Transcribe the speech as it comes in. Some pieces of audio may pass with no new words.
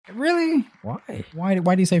Really? Why?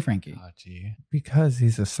 Why do you say Frankie? Itachi. Because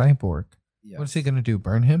he's a cyborg. Yes. What is he going to do?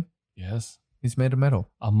 Burn him? Yes. He's made of metal.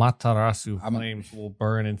 Amaterasu I'm a- flames will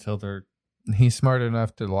burn until they're He's smart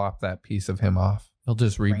enough to lop that piece of him off. He'll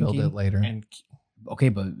just rebuild Frankie? it later. and Okay,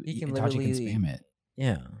 but He can Itachi literally- can spam it.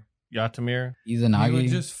 Yeah. Yatamir. He would Izanagi.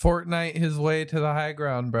 just Fortnite his way to the high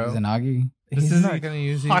ground, bro. Izanagi. This He's is not going to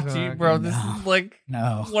use Hachi, Izanagi. bro. This No. is like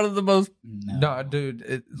No. one of the most. No. No,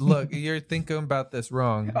 dude. Look, you're thinking about this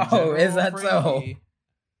wrong. Oh, is that so? Frankie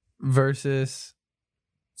versus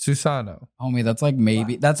Susanoo. Homie, that's like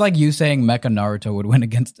that's like you saying Mecha Naruto would win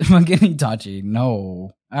against fucking Itachi.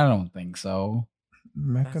 No, I don't think so.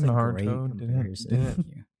 Mecha That's a great Naruto comparison.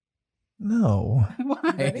 didn't. No. Why?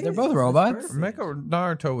 That They're is- both that's robots. perfect. Mecha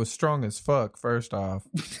Naruto was strong as fuck, first off.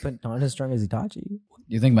 But not as strong as Itachi.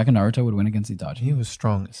 You think Mecha Naruto would win against He Itachi? was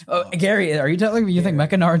strong as Oh, fuck. Gary, are you telling me you think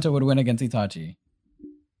Mecha Naruto would win against Itachi?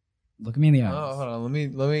 Look at me in the eyes. Oh, hold on. Let me.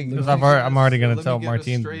 Because let me I'm already get a- going to let tell me get a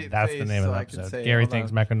Martin straight that's the face name of so the I can episode. say, Gary hold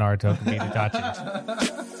thinks on. Mecha Naruto can beat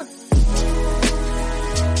Itachi.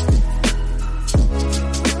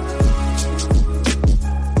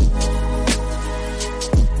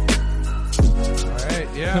 All right,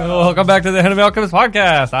 yeah. Welcome back to the Anime Alchemist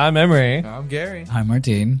podcast. I'm Emery. I'm Gary. Hi,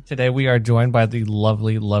 Martine. Today we are joined by the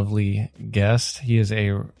lovely, lovely guest. He is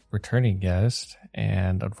a returning guest,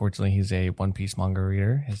 and unfortunately, he's a One Piece manga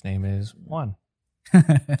reader. His name is Juan.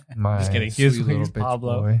 My Just kidding. sweet He's little bitch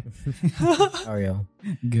Pablo. boy. How are you?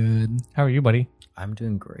 Good. How are you, buddy? I'm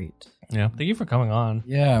doing great. Yeah. Thank you for coming on.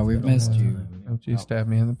 Yeah, we've missed you. Don't you stab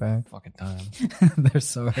me in the back. Fucking time. They're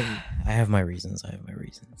sorry. I have my reasons.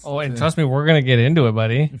 Oh, and trust me, we're gonna get into it,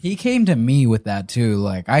 buddy. He came to me with that too.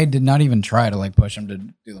 Like, I did not even try to like push him to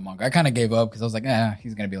do the manga. I kind of gave up because I was like,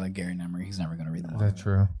 he's gonna be like Gary Nemery. He's never gonna read the manga. That's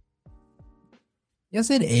true. Yes,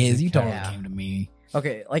 it is. You totally Yeah. came to me.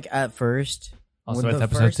 Okay, like at first, Also, when it's the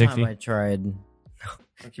episode first 60. time I tried,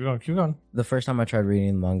 Keep going. Keep going. the first time I tried reading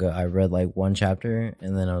the manga, I read like one chapter,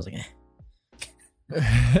 and then I was like, eh.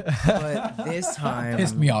 But this time,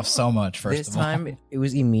 Pissed me off so much. First this of all, time it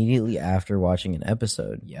was immediately after watching an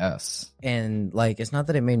episode, yes. and like it's not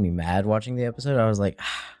that it made me mad watching the episode. I was like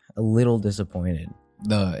a little disappointed.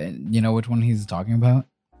 You know which one he's talking about?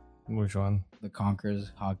 Which one? The Conquerors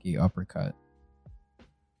Hockey Uppercut.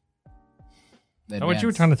 Is that what you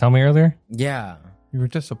were trying to tell me earlier? Yeah, You were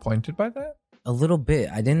disappointed by that? a little bit.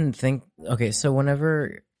 I didn't think. Okay, so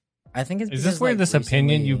whenever I think it's Is because, this where like, this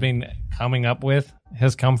opinion recently- you've been coming up with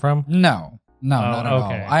has come from? No, not at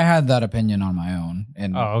okay. all. I had that opinion on my own,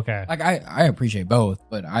 and Oh, okay. like I appreciate both,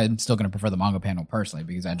 but I'm still gonna prefer the manga panel personally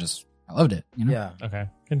because I loved it. You know? Yeah, Okay.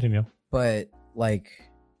 Continue. but like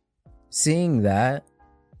seeing that,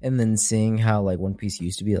 and then seeing how like One Piece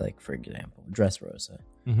used to be, like for example, Dressrosa,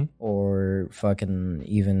 Mhm. or fucking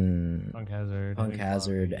even Punk Hazard. Punk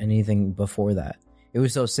Hazard, anything before that. It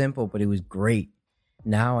was so simple, but it was great.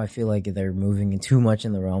 Now I feel like they're moving too much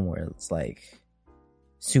in the realm where it's like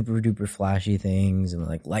super duper flashy things and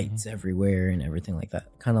like lights everywhere and everything like that.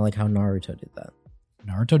 Kind of like how Naruto did that.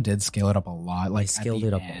 Naruto did scale it up a lot. Like They scaled at it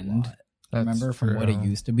the up end, a lot. Remember That's from what it true.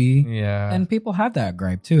 used to be. Yeah. And people have that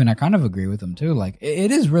gripe too, and I kind of agree with them too. Like it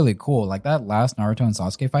is really cool. Like that last Naruto and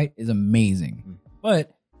Sasuke fight is amazing, Mhm.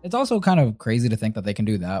 but it's also kind of crazy to think that they can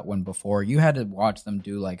do that when before you had to watch them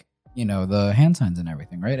do like the hand signs and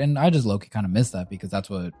everything, right? And I just low-key kind of missed that because that's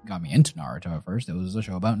what got me into Naruto at first. It was a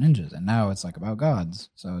show about ninjas, and now it's like about gods.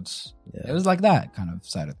 So it was like that kind of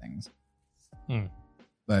side of things. Hmm.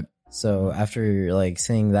 But So after like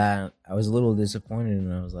seeing that, I was a little disappointed,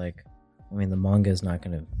 and I was like, I mean, the manga is not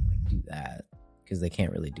gonna like, do that because they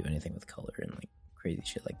can't really do anything with color and like crazy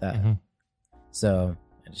shit like that. Mhm. So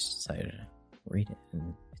I just decided to read it,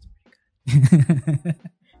 and it's pretty good.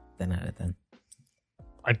 10 out of 10.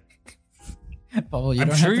 Paul,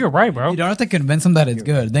 I'm sure you're right, bro. You don't have to convince them that it's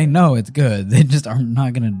good. They know it's good. They just are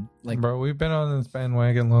not gonna like. Bro, we've been on this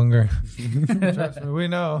bandwagon longer. Trust me, we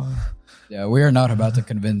know. Yeah, we are not about to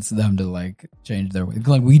convince them to like change their way.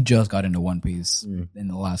 Like we just got into One Piece Mm. in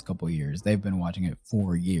the last couple of years. They've been watching it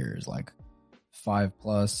for years, like 5+,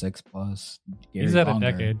 6+. He's at a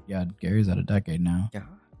decade. Yeah, Gary's at a decade now.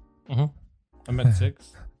 Yeah. I'm at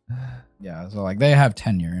 6. Yeah, so like they have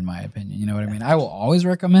tenure in my opinion. You know what I mean? I will always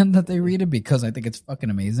recommend that they read it because I think it's fucking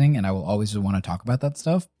amazing, and I will always just want to talk about that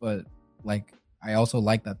stuff. But like, I also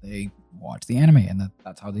like that they watch the anime, and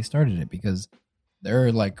that's how they started it because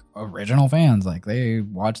they're like original fans. Like they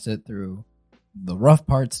watched it through the rough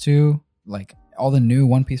parts too. Like all the new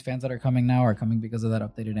One Piece fans that are coming now are coming because of that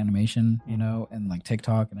updated animation, and like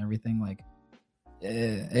TikTok and everything. Like,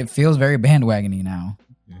 it feels very bandwagony now.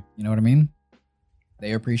 You know what I mean? Yeah. Mm-hmm. So after like seeing that, I was a little disappointed, and I was like, I mean, the manga is not going to like do that because they can't really do anything with color and like crazy shit like that. Mhm. So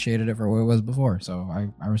they appreciated it for what it was before. So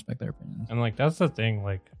I respect their opinions. And like that's the thing,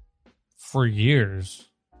 like for years,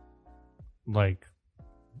 like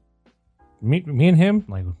me and him,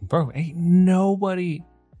 like bro, ain't nobody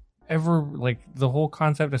ever like the whole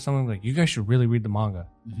concept of something like you guys should really read the manga.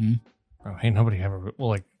 Mm-hmm. Bro, ain't nobody ever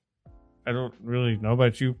like I don't really know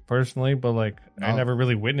about you personally, but like I No. never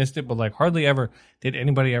really witnessed it, but like hardly ever did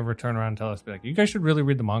anybody ever turn around and tell us be like you guys should really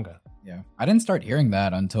read the manga. Yeah, I didn't start hearing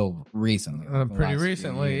that until recently. the Pretty last few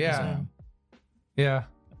recently, years, yeah. Yeah,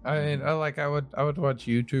 I mean, I would watch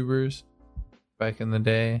YouTubers back in the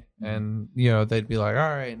day, and they'd be like, "All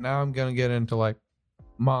right, now I'm gonna get into like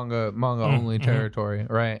manga only territory,"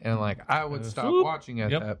 right? And like I would stop watching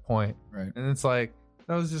at Yep. that point, Right. and it's like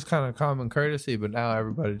that was just kind of common courtesy, but now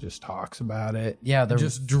everybody just talks about it, Yeah, they're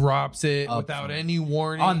just drops it up without front. any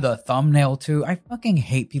warning on the thumbnail too. I fucking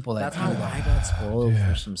hate people that That's do how that. I got spoiled Yeah.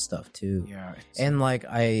 for some stuff too. Yeah, And like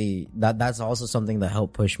that's also something that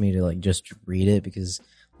helped push me to like just read it, because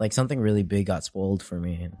like something really big got spoiled for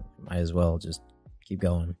me, and might as well just keep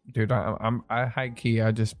going. dude. I high key.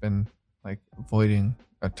 I just been like avoiding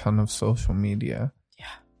a ton of social media.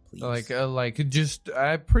 Please.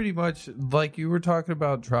 I pretty much like you were talking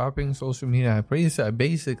about dropping social media. I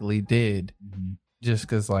basically did Mhm. just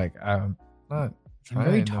because like I'm not trying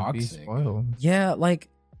very to be toxic. spoiled. Yeah, like,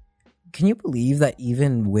 can you believe that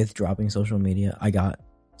even with dropping social media, I got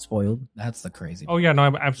spoiled? That's the crazy. Oh yeah, no,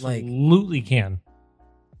 I absolutely can.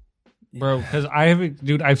 Bro, because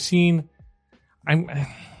I've seen I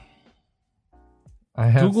I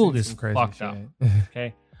have Google seen is some crazy fucked shit. up.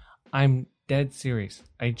 Okay, I'm dead serious.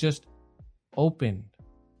 I just opened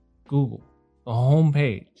Google, the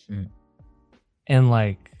homepage, Mm. and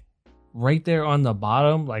like right there on the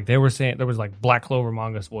bottom, like they were saying there was like Black Clover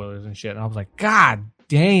manga spoilers and shit, and I was like, God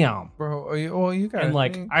damn! Bro, you got And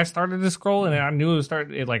like I started to scroll, and I knew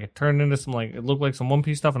it turned into some like it looked like some One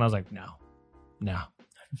Piece stuff, and I was like, no,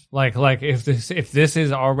 like if this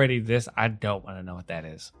is already this, I don't want to know what that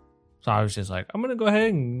is. So I was just like, I'm gonna go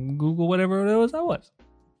ahead and Google whatever it was.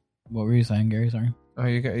 What were you saying, Gary? Sorry. Oh,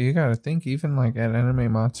 you got to think, even like at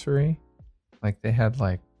Anime Matsuri, like they had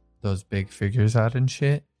like those big figures out and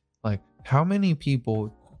shit. Like, how many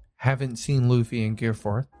people haven't seen Luffy and Gear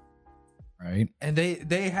Forth? Right. And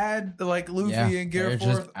they had like Luffy Yeah, and Gear they're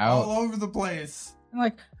just Forth out. all over the place.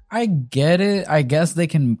 Like, I get it. I guess they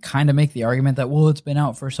can kind of make the argument that, well, it's been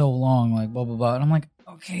out for so long, like blah blah blah. And I'm like,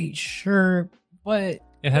 okay, sure, but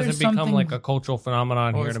It hasn't there's become something- like a cultural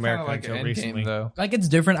phenomenon Well, here in it's kinda America like until Endgame, recently. though. like it's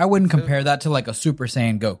different. I wouldn't compare that to like a Super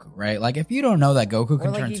Saiyan Goku, right? Like if you don't know that Goku Or,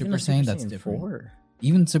 can like, turn even Super a Saiyan, that's different. 4.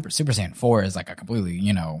 Even Super Saiyan 4 is like a completely,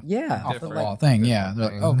 Yeah, off the Different. wall thing. Yeah, they're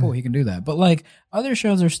like, thing. oh, cool, he can do that. But like other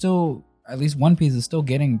shows are still, at least One Piece is still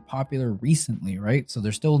getting popular recently, right? So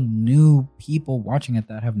there's still new people watching it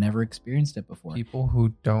that have never experienced it before. People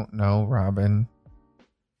who don't know Robin,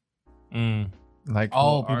 like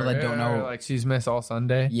Oh, people that don't know. like she's Miss All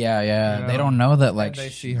Sunday. Yeah, yeah. You They know? don't know that like And they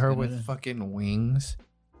see she's her gonna- with fucking wings.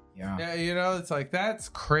 yeah. Yeah, it's like that's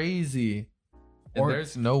crazy. And Or-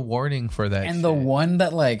 there's no warning for that. And shit. the one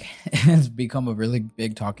that like has become a really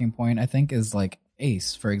big talking point, I think, is like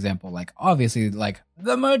Ace, for example. Like obviously, like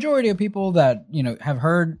the majority of people that have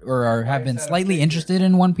heard or have been Ace had a slightly figure. interested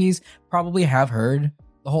in One Piece probably have heard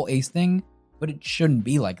the whole Ace thing, but it shouldn't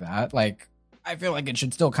be like that. Like I feel like it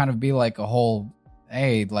should still kind of be like a whole,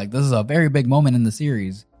 hey, like this is a very big moment in the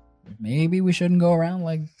series. Maybe we shouldn't go around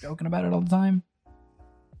like joking about it all the time.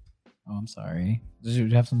 Oh, I'm sorry. Did you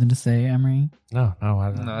have something to say, Emery? No, I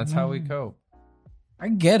don't. No, that's how we cope. I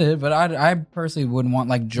get it, but I personally wouldn't want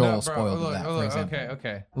like Joel No, bro, spoiled with look, that, for look, example.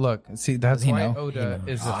 Okay. Look, see, that's Does he why know? Oda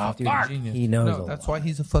He is a knows. fucking fuck. genius. He knows No, a that's lot. why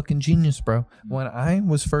he's a fucking genius, bro. When I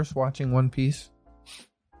was first watching One Piece,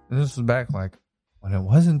 and this was back like when it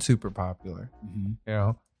wasn't super popular, Mhm.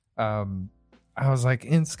 I was like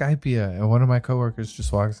in Skypea, and one of my coworkers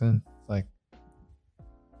just walks in, like,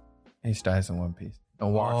 Ace dies in One Piece,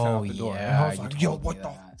 and walks Oh, out the door. And yeah, I was you like, yo, told me what the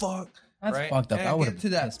that. fuck? That's Right? fucked up. And I I would get have to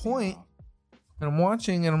that point, and I'm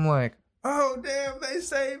watching, and I'm like, oh damn, they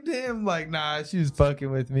saved him. Like, nah, she was fucking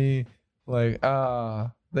with me. Like,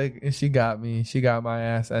 she got me. She got my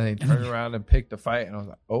ass, and they turned around and picked the fight, and I was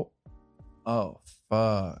like, oh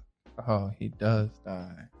fuck, oh he does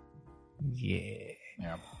die.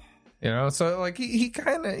 Yeah. So like he's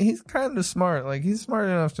kind of smart. Like he's smart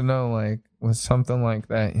enough to know like with something like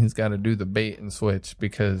that, he's got to do the bait and switch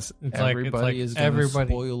because It's like everybody is going to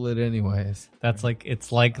spoil it anyways. That's like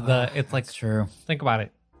it's like That's true. think about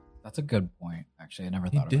it. That's a good point. Actually, I never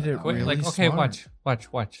He thought did about it that. Wait, really like okay, smart.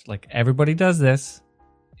 watch. Like everybody does this,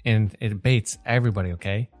 and it baits everybody.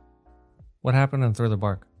 Okay, what happened on Thriller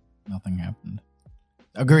Bark? Nothing happened.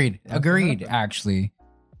 Agreed. Nothing Agreed. happened. Actually,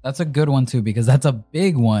 that's a good one too because that's a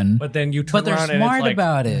big one. But then you turn But they're around and it's smart like,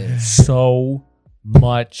 about it. so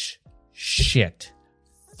much shit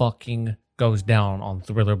fucking goes down on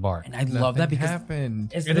Thriller Bark. And I love that Nothing because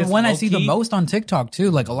happened. it's It the is one I see the low-key. most on TikTok too.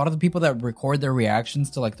 Like a lot of the people that record their reactions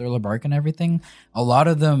to like Thriller Bark and everything, a lot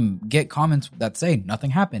of them get comments that say nothing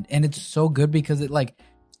happened. And it's so good because it like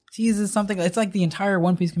teases something. It's like the entire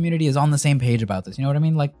One Piece community is on the same page about this. You know what I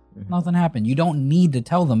mean? Like nothing happened. You don't need to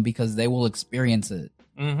tell them because they will experience it.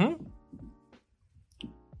 Mm-hmm.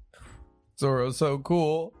 Zoro's so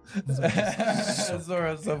cool.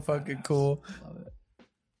 Zoro's so fucking cool.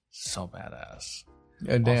 So badass.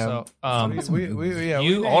 And damn. Also, yeah,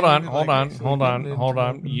 you we hold didn't on, even, like, actually get hold into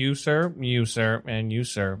on. it. You sir, and you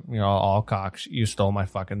sir, you're all cocks. You stole my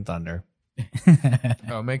fucking thunder.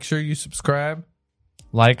 Oh, make sure you subscribe.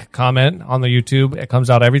 Like, comment on the YouTube. It comes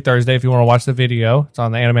out every Thursday. If you want to watch the video, it's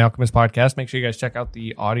on the Anime Alchemist podcast. Make sure you guys check out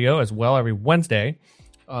the audio as well every Wednesday.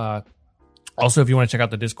 Also, if you want to check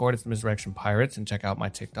out the Discord, it's the Misdirection Pirates, and check out my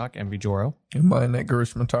TikTok, MV Joro. And mine at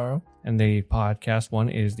Garush Mataro. And the podcast one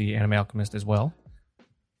is the Anime Alchemist as well.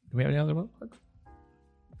 Do we have any other plugs?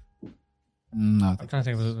 No, I'm trying to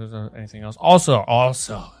think if there's anything else. Also,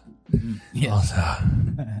 yes.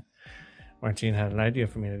 Martine had an idea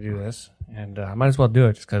for me to do this, and I might as well do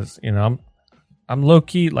it just because I'm low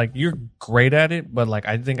key. Like, you're great at it, but like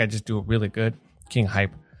I think I just do it really good. King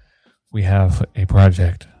Hype, we have a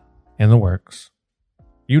project in the works.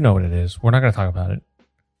 You know what it is. We're not going to talk about it,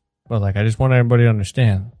 but like I just want everybody to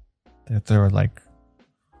understand that there are like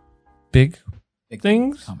big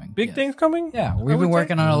things coming. big Yes. things coming. Yeah, I we've would been say.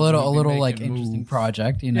 working on a We've little been like making interesting moves.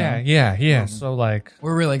 project. You know, Yeah. So like,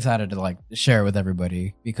 we're really excited to like share it with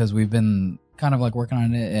everybody because we've been kind of like working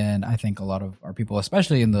on it, and I think a lot of our people,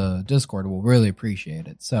 especially in the Discord, will really appreciate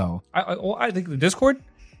it. So I think the Discord,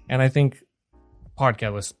 and I think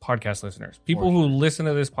podcast listeners, people who listen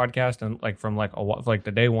to this podcast and like from like like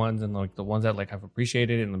the day ones and like the ones that like have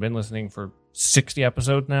appreciated it and have been listening for 60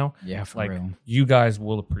 episodes now, yeah, for like real. you guys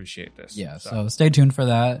will appreciate this. Yeah, so stay tuned for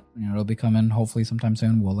that. You know, it'll be coming hopefully sometime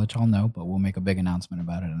soon. We'll let y'all know, but we'll make a big announcement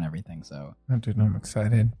about it and everything. So Oh, dude, I'm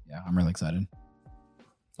excited. yeah, I'm really excited.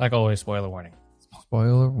 like always, spoiler warning.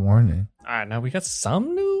 Spoiler warning. All right, now we got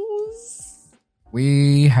some news.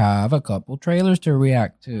 We have a couple trailers to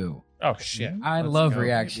react to. Oh shit! I Let's love go.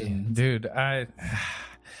 reaction. Dude,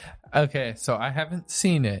 okay, so I haven't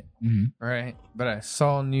seen it, Hmm. right? But I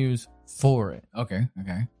saw news for it. Okay.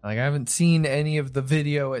 Like, I haven't seen any of the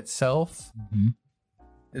video itself. Mhm.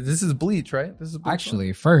 This is Bleach, right? This is Bleach.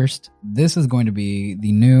 Actually, first, this is going to be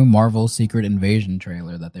the new Marvel Secret Invasion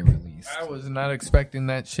trailer that they released. I was not expecting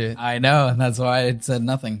that shit. I know, and that's why it said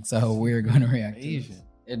nothing. So we're going to react. To Asian. this.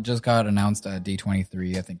 It just got announced at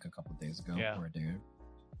D23, I think, a couple days ago. Yeah. Or a day.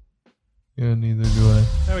 Yeah, neither do I.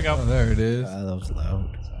 There we go. Oh, there it is. That was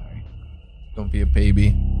loud. Sorry. Don't be a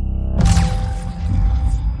baby.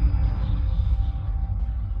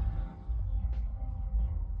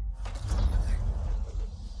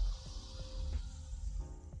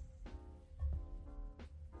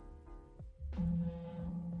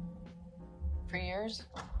 For years,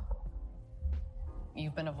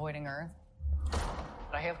 you've been avoiding Earth.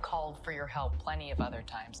 But I have called for your help plenty of other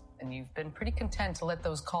times, and you've been pretty content to let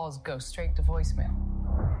those calls go straight to voicemail.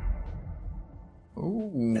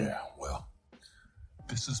 Ooh. Yeah, well,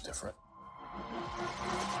 this is different.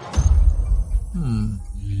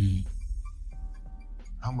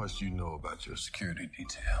 How much do you know about your security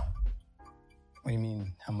detail? What do you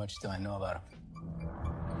mean, how much do I know about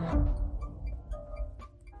him?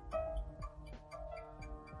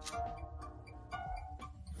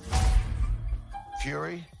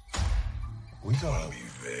 Fury? We gotta be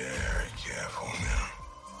very careful now.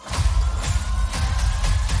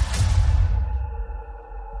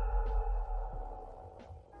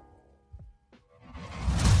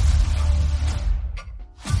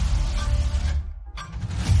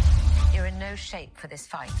 You're in no shape for this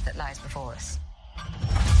fight that lies before us.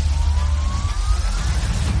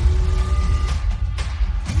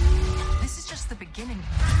 This is just the beginning.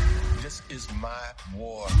 This is my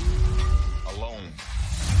war alone.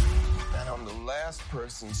 And I'm the last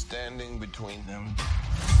person standing between them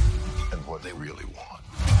and what they really want.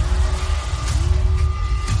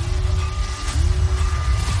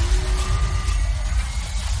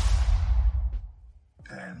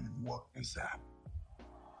 And what is that?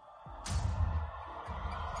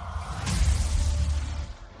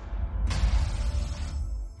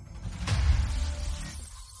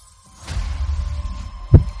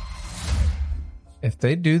 If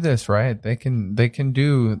they do this right, they can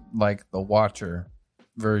do like the Watcher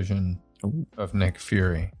version of Nick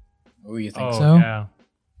Fury. Oh, you think Oh so? yeah.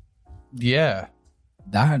 Yeah.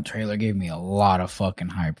 That trailer gave me a lot of fucking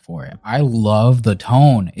hype for it. I love the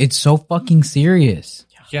tone. It's so fucking serious.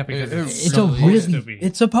 Yeah, because It's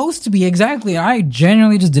it's supposed to be, exactly. I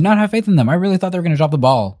genuinely just did not have faith in them. I really thought they were going to drop the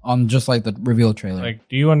ball on just like the reveal trailer. Like,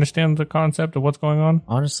 do you understand the concept of what's going on?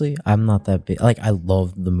 Honestly, I'm not that big. Like, I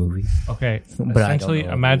love the movie. Okay, But I don't essentially, know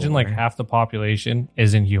the imagine like lore. half the population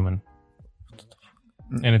is inhuman,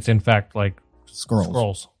 and it's in fact like Scrolls.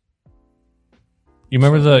 scrolls. You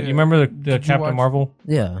remember So, the yeah. the Did you Captain watch- Marvel?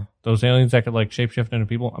 Yeah. Those aliens that could like shapeshift into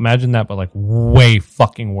people. Imagine that, but like way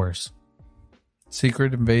fucking worse.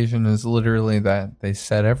 Secret Invasion is literally that. They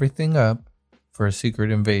set everything up for a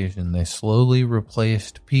secret invasion. They slowly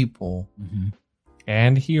replaced people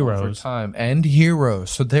And over heroes. time and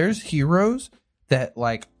heroes. So there's heroes that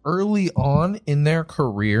like early on in their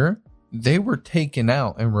career, they were taken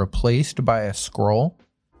out and replaced by a scroll,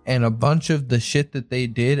 and a bunch of the shit that they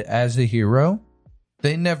did as a hero,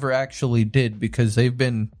 they never actually did because they've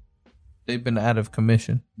been out of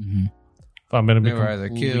commission. Mm-hmm. If I'm gonna be They were either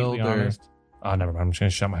completely killed or- honest. Oh, never mind. I'm just gonna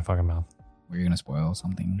shut my fucking mouth. Were you going to spoil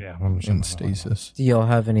something? Yeah, I'm just In gonna shut my fucking mouth. stasis. Do y'all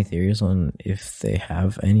have any theories on if they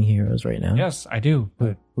have any heroes right now? Yes, I do,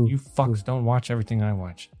 but Ooh, you fucks don't watch everything I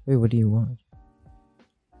watch. Wait, what do you want?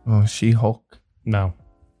 Oh, She-Hulk. No,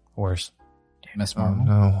 worse. Miss Oh Marvel.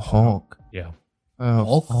 no, Hulk. Yeah, Oh,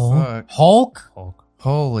 Hulk? fuck. Hulk? Hulk.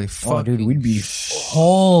 Holy fuck. dude, we'd be-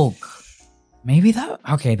 Hulk. Maybe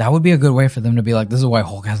that would be a good way for them to be like, this is why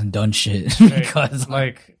Hulk hasn't done shit. because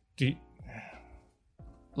like,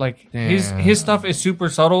 Damn. his stuff is super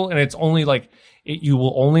subtle, and it's only like you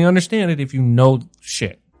will only understand it if you know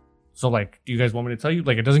shit. So like, do you guys want me to tell you?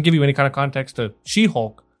 Like, it doesn't give you any kind of context to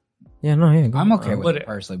She-Hulk. Yeah, no, yeah. go I'm on. okay with But it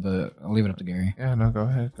personally, but I'll leave it up to Gary. Yeah, no, go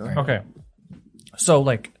ahead. Go ahead. Okay, so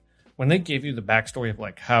like when they give you the backstory of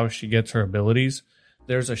like how she gets her abilities,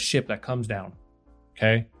 there's a ship that comes down.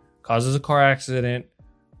 Okay, causes a car accident.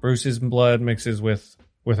 Bruce's blood mixes with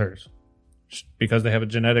hers because they have a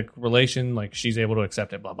genetic relation. Like she's able to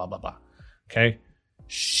accept it. Blah blah blah blah. Okay,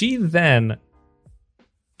 she then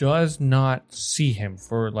does not see him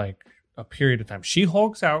for like a period of time. She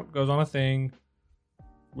hulks out, goes on a thing,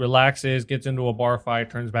 relaxes, gets into a bar fight,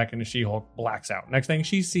 turns back into She-Hulk, blacks out. Next thing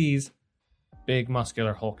she sees, big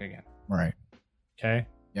muscular Hulk again. Right. Okay,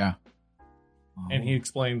 Yeah. and he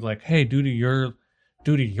explains like, "Hey, due to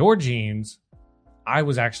your genes, I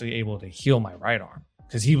was actually able to heal my right arm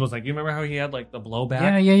because he was like, you remember how he had like the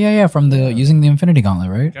blowback? Yeah. From the using the Infinity Gauntlet,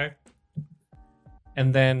 right? Okay.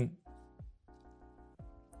 And then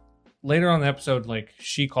later on in the episode, like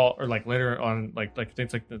she called, or like later on, like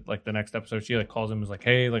things like the next episode, she like calls him and is like,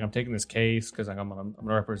 "Hey, like I'm taking this case because like I'm gonna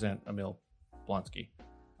represent Emil Blonsky."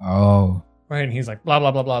 Oh, Right, and he's like, blah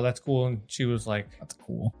blah blah blah. That's cool. And she was like, that's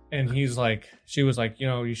cool. and he's like, she was like,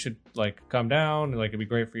 you should like come down, and like it'd be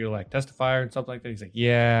great for you to like testify and stuff like that. He's like,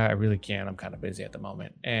 yeah, I really can. I'm kind of busy at the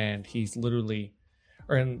moment. And he's literally,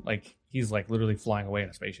 he's like literally flying away in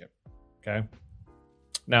a spaceship. Okay.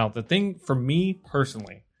 Now the thing for me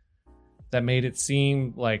personally that made it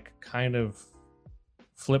seem like kind of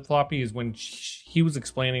flip floppy is when he was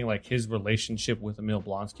explaining like his relationship with Emil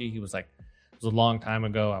Blonsky. He was like, it was a long time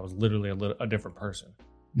ago. I was literally a different person.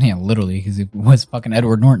 Yeah, literally, because it was fucking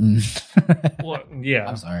Edward Norton. Well, yeah.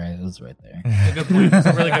 I'm sorry, it was right there. It's a good point. It's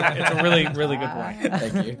a really good point.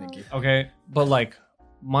 Thank you. Okay, but like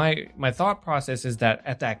my thought process is that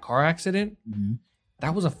at that car accident, Mhm.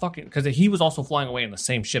 that was a fucking because he was also flying away in the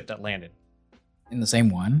same ship that landed In the same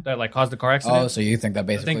one. that like caused the car accident. Oh, so you think that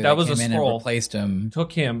basically that they was a came in and scroll. replaced him?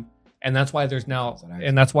 Took him, and that's why there's now, That's what I-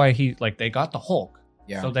 and that's why he like they got the Hulk,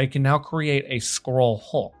 Yeah. so they can now create a scroll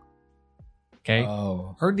Hulk. Okay,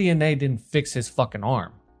 Oh, her DNA didn't fix his fucking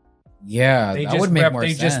arm. yeah. They that just would make more they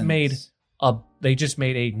sense. They just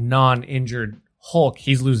made a non-injured Hulk.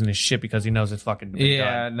 He's losing his shit because he knows it's fucking been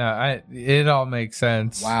Yeah, done. no, it all makes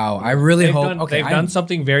sense. Wow, I really They've hope. done, okay, they've done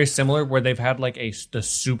something very similar where they've had like the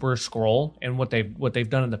super scroll, and what they've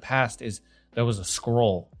done in the past is there was a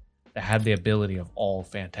scroll that had the ability of all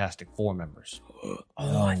Fantastic Four members.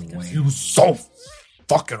 Oh, I think He was so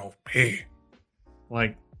fucking OP.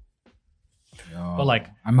 Like but, like-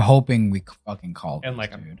 I'm hoping we fucking call. And, this,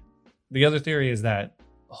 like, dude. the other theory is that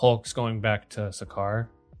Hulk's going back to Sakaar,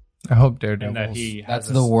 I hope and Daredevil. that he That's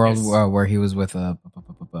has the world his where he was with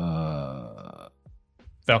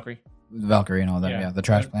Valkyrie. Valkyrie and all that. Yeah. Yeah, the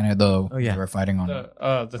trash planet. Though Oh, yeah. they were fighting on it.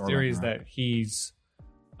 The Thor theory is Ragnarok. that he's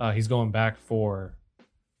going back for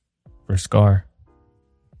Scar.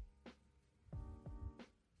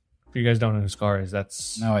 If you guys don't know who Scar is,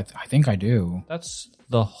 that's No, I think I do. that's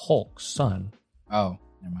the Hulk's son. Oh,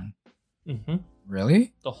 never mind. Mm-hmm.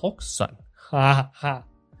 Really? The Hulk's son. Ha ha.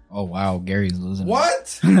 Oh wow, Gary's losing. What?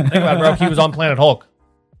 Think about it, bro. He was on Planet Hulk,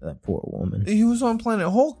 That poor woman. He was on Planet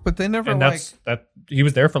Hulk, but they never and like. that he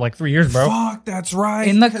was there for like 3 years, bro. Fuck, that's right.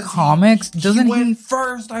 In the 'cause comics, doesn't he went he-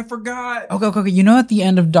 first? I forgot. Okay. You know, at the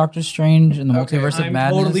end of Doctor Strange in the Multiverse of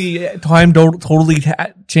Madness, Time totally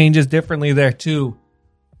changes differently there too.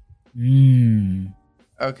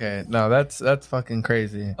 Okay, no, that's fucking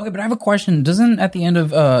crazy. Okay, but I have a question. Doesn't at the end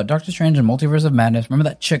of Doctor Strange and Multiverse of Madness, remember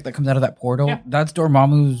that chick that comes out of that portal? Yeah. That's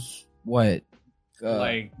Dormammu's what?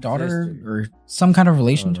 Like, daughter or some kind of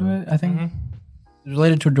relation to it, I think. Mhm. It's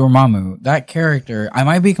related to Dormammu. That character, I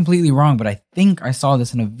might be completely wrong, but I think I saw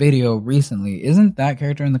this in a video recently. Isn't that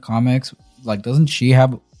character in the comics, like, doesn't she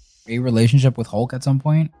have a relationship with Hulk at some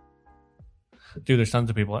point? Dude, there's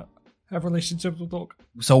tons of people that have relationships with Hulk.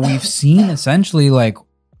 So we've seen essentially, like,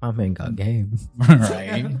 My man got game.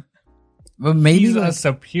 right? But maybe He's a like,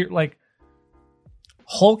 superior, like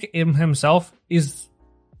Hulk in himself is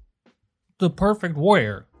the perfect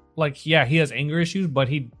warrior. Like, yeah, he has anger issues, but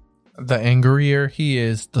The angrier he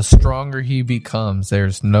is, the stronger he becomes.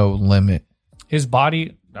 There's no limit. his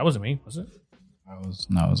body. That wasn't me, was it? no, it was,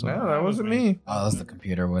 No, that wasn't me. oh, that was the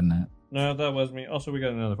computer, wasn't it? No, that was me. Also, we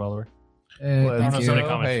got another follower. Well, Thank no, you. somebody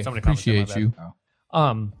commented. Hey, Somebody commented, appreciate my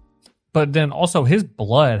you. But then also his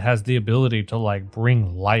blood has the ability to like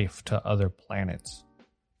bring life to other planets.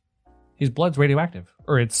 His blood's radioactive,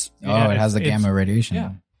 or it's Oh, it has the gamma radiation.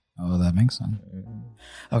 yeah. Oh, that makes sense.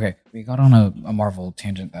 Okay, we got on a Marvel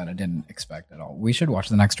tangent that I didn't expect at all. We should watch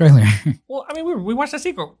the next trailer. Well, I mean, we watched the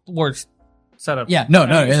Secret Wars setup. yeah, no,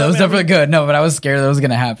 that was definitely good. No, but I was scared that was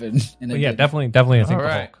going to happen. And But it yeah, didn't. definitely a thing All for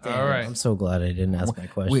right, Hulk. all right. I'm so glad I didn't ask my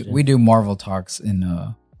question. We do Marvel talks in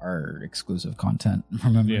our exclusive content.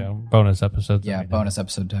 Remember? Yeah, bonus episodes. Yeah, that we do. bonus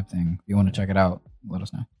episode type thing. If you want to check it out, let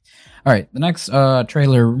us know. All right, the next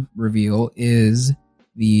trailer reveal is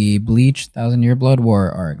the Bleach 1,000 Year Blood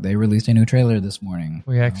War arc. They released a new trailer this morning.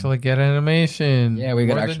 We actually get animation. Yeah, we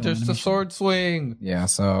get more actual than just a animation. sword swing. Yeah,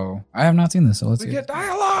 so I have not seen this, so let's We see. get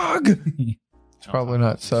dialogue. It's probably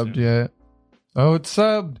not subbed yet. Oh, it's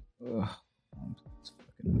subbed. Ugh.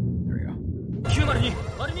 There we go.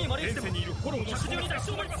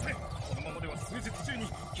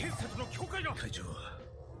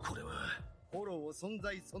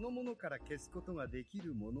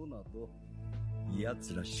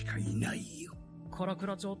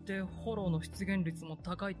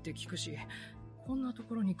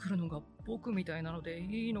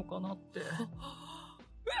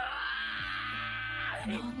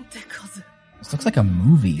 This looks like a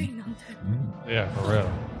movie. Yeah, for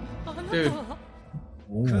real. Dude,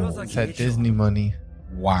 Ooh, it's that Disney money.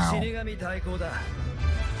 wow.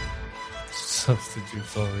 Substitute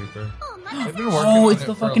Soul Reaper. They've been working Oh, on it's it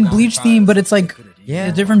the for a fucking long Bleach time. theme, but it's like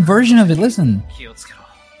a different version of it. Listen.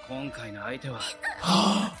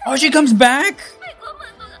 Oh, she comes back.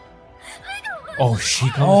 Oh, she.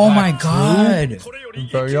 comes Oh my back too?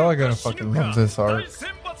 god. Bro, y'all are gonna fucking love this art.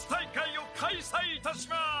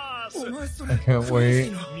 I can't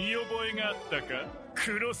wait.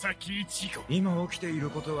 今起きている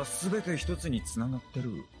ことは全て一つにつながって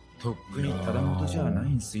る。とっくにただごとじゃな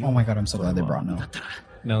いんすよ。 Oh my god, I'm so glad they brought No.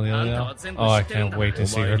 No. Oh, I can't wait to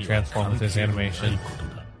see her transform with this animation.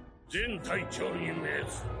 全隊長に命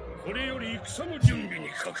ずこれより戦の準備に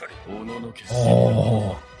かかれおののけす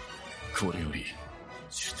Oh. これより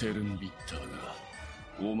シュテルンビッターが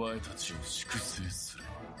お前たちを粛清する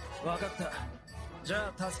わかった。じ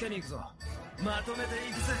ゃあ助けに行くぞ。まとめて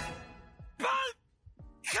行くぜ。バン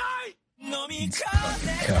カイ飲み込んで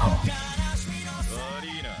Go. 悪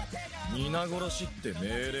いな皆殺しって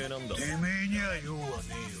命令なんだてめえには用は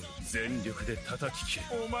ねえよ全力で叩き切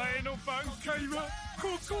れお前の挽回はこ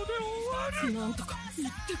こで終わるなんとか言っ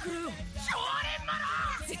てくれよ少年マ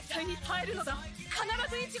ラ絶対に耐えるのだ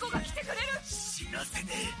必ずイチゴが来てくれる死なせね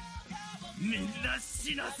えみんな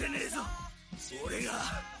死なせねえぞ俺が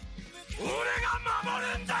守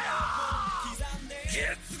るんだよ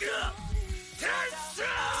月が天使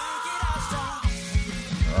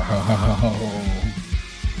Oh.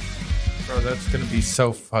 Bro, that's gonna be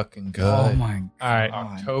so fucking good. Oh my god. All right.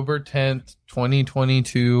 October 10th,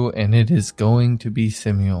 2022, and it is going to be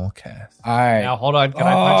simulcast. All right. Now hold on. Can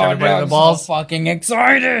I punch everybody in the I'm balls? So fucking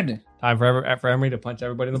excited. Time for Emery to punch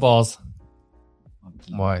everybody in the balls.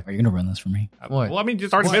 What? Are you gonna run this for me? What? Well, I mean,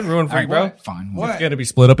 it's already been ruined for you, bro. Fine. It's gonna be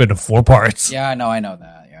split up into 4 parts. Yeah, no, I know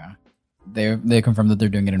that. Yeah, they confirmed that they're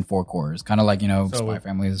doing it in 4 cores, kind of like So- Spy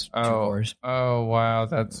Family's 2 Oh, cores. oh wow,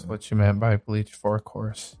 that's what you meant by Bleach 4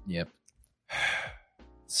 course. Yep.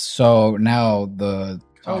 So now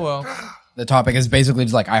Oh well. the topic is basically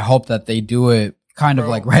just like I hope that they do it kind of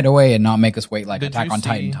Bro. like right away and not make us wait like Did Attack you on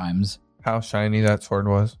Titan see- times. how shiny that sword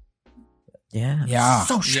was? Yeah. Yeah.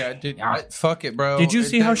 So Yeah, dude. Fuck it, bro. Did you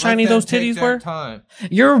see how shiny those titties were? Time.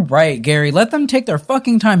 You're right, Gary. Let them take their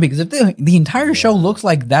fucking time because if the entire show looks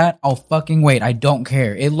like that, I'll fucking wait. I don't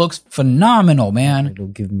care. It looks phenomenal, man. It'll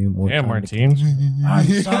give me more Yeah, time. Martine. I'm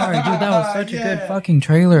sorry, dude. That was such a good fucking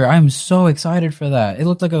trailer. I'm so excited for that. It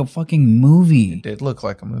looked like a fucking movie. It did look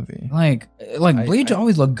like a movie, Like Bleach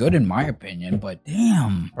always looked good in my opinion, but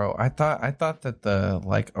damn. bro. I thought that the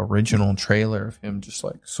like original trailer of him just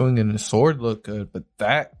like swinging his sword looked good, but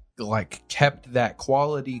that like kept that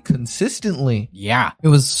quality consistently. Yeah, it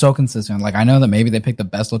was so consistent. Like I know that maybe they picked the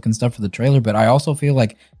best looking stuff for the trailer, but I also feel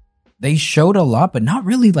like they showed a lot, but not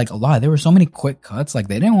really like a lot. There were so many quick cuts. Like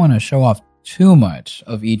they didn't want to show off too much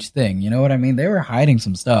of each thing. You know what I mean? They were hiding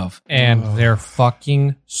some stuff. And they're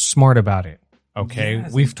fucking smart about it. Okay.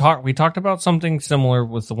 Yes. We talked about something similar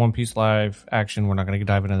with the One Piece live action. We're not going to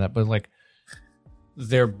dive into that, but like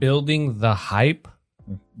they're building the hype,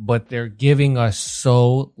 but they're giving us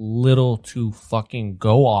so little to fucking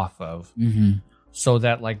go off of, Mm-hmm. so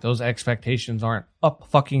that like those expectations aren't up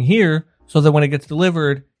fucking here, so that when it gets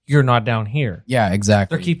delivered, you're not down here. Yeah,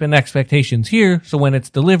 exactly. They're keeping expectations here, so when it's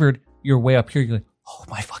delivered, you're way up here. You're like, oh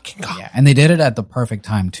my fucking god! Yeah, and they did it at the perfect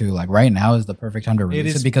time too. Like right now is the perfect time to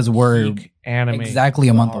release it because we're anime exactly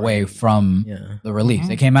a month away from the release.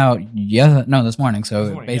 It came out this morning, so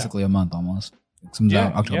This morning, basically a month almost. It comes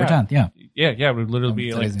out October 10th. Yeah, it would literally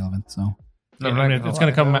be like today's the 11th. So it's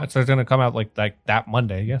gonna come out. So it's gonna come out like that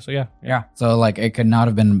Monday. Yeah. So yeah. So like it could not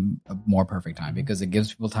have been a more perfect time because it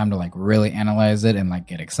gives people time to like really analyze it and like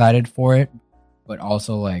get excited for it, but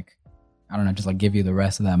also like I don't know, just like give you the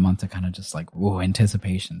rest of that month to kind of just like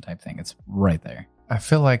anticipation type thing. It's right there. I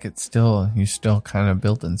feel like you're still kind of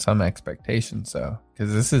building some expectations though,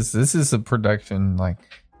 because this is a production, like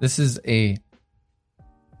this is a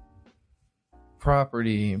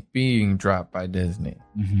property being dropped by Disney,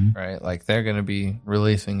 right? Like they're going to be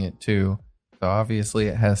releasing it too, so obviously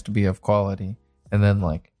it has to be of quality. And then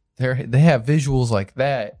like they have visuals like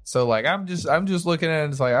that, so like I'm just looking at it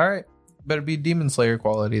and it's like, all right, better be Demon Slayer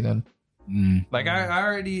quality then. Like I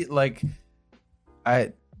already like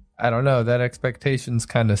I don't know, that expectation's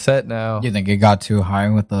kind of set now. You think it got too high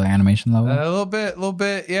with the animation level? A little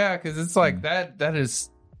bit, yeah, because it's like that is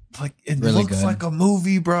like it Really looks good. like a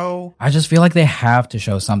movie, bro. I just feel like they have to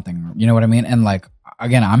show something. You know what I mean? And like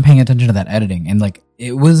again, I'm paying attention to that editing, and like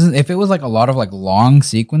if it was like a lot of like long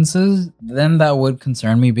sequences, then that would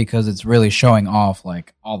concern me because it's really showing off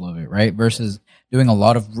like all of it, right? Versus doing a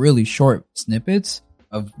lot of really short snippets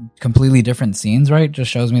of completely different scenes, right?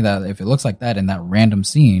 Just shows me that if it looks like that in that random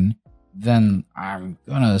scene, then I'm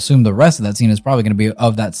gonna assume the rest of that scene is probably gonna be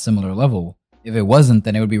of that similar level. If it wasn't,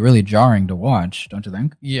 then it would be really jarring to watch, don't you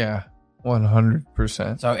think? Yeah,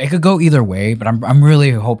 100%. So it could go either way, but I'm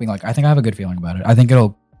really hoping, like, I think I have a good feeling about it. I think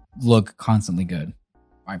it'll look constantly good.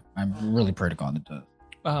 I'm really pretty confident it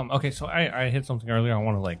does. Okay, so I hit something earlier. I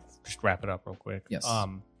want to like just wrap it up real quick. Yes.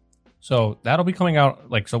 So that'll be coming out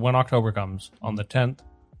like, so when October comes on the 10th,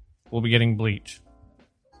 we'll be getting Bleach.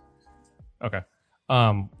 Okay.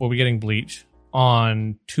 We'll be getting Bleach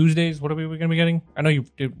on Tuesdays. What are we going to be getting? I know you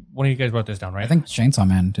did. One of you guys wrote this down, right? I think Chainsaw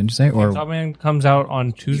Man, didn't you say? Or Chainsaw Man comes out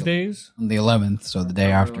on Tuesdays. on the 11th, so the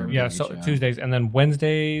day after. Yeah, so Tuesdays, and then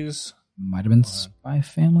Wednesdays. Might have been Spy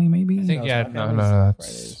Family, maybe? I think, yeah. No,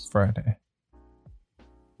 that's Friday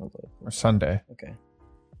or Sunday. Okay.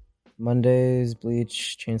 Mondays,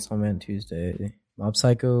 Bleach, Chainsaw Man Tuesday, Mob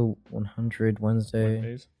Psycho 100 Wednesday,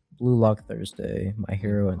 Wednesdays. Blue Lock Thursday, My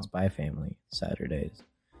Hero and Spy Family Saturdays.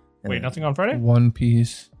 And Wait, then- nothing on Friday? One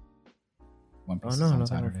Piece. One Piece Oh is no, on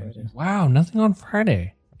nothing on Saturday. Friday. Wow, nothing on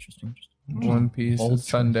Friday. Interesting. One Piece Bold is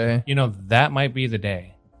Sunday. You know, that might be the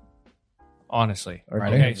day. Honestly. Or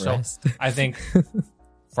Friday? Okay, day of so rest. I think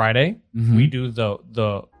Friday Mhm. we do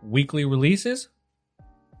the weekly releases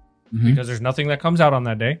Mhm. because there's nothing that comes out on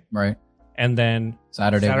that day, Right. and then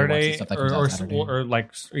Saturday, we watch the Saturday stuff that comes out Saturday.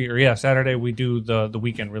 or yeah, Saturday we do the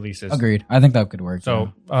weekend releases. Agreed. I think that could work.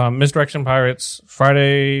 So yeah. Misdirection Pirates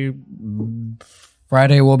Friday.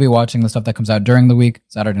 Friday we'll be watching the stuff that comes out during the week.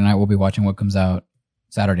 Saturday night we'll be watching what comes out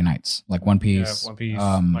Saturday nights, like One Piece, One Piece,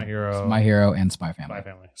 My Hero, and Spy Family. Spy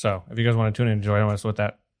Family. So if you guys want to tune in and join us with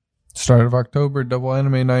that, Start of October, double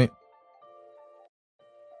anime night.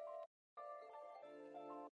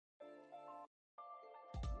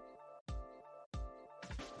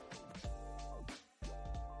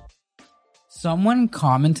 Someone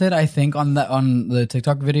commented, I think, on the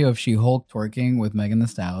TikTok video of She-Hulk twerking with Megan Thee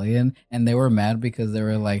Stallion, and they were mad because they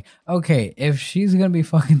were like, okay, if she's gonna be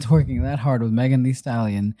fucking twerking that hard with Megan Thee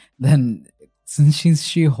Stallion, then since she's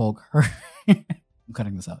She-Hulk, her I'm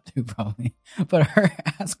cutting this out too, probably. But her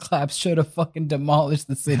ass claps should have fucking demolished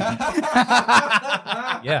the city.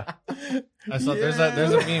 Yeah. I saw there's a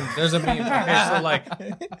meme. There's a meme. Okay, so like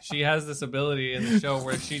she has this ability in the show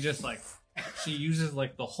where she just like she uses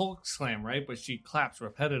like the Hulk slam, right? But she claps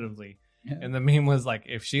repetitively. Yeah. And the meme was like,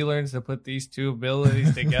 if she learns to put these two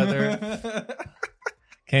abilities together,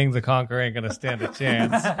 King the Conqueror ain't gonna stand a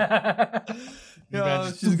chance.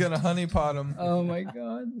 Yo, she's gonna honeypot him. Oh my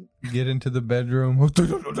god. Get into the bedroom. Oh.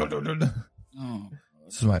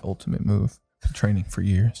 This is my ultimate move. Training for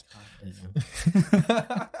years.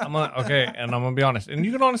 I'm gonna be honest. And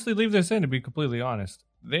you can honestly leave this in, to be completely honest.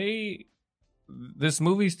 This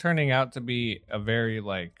movie's turning out to be a very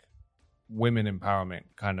like women empowerment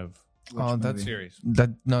kind of that's series.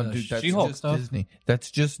 Dude, that's She-Hulk just stuff. Disney.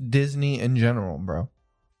 That's just Disney in general, bro.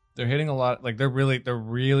 They're hitting a lot, like they're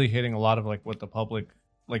really hitting a lot of like what the public,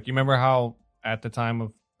 like you remember how at the time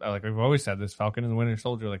of like we've always said this, Falcon and the Winter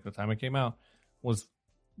Soldier, like the time it came out was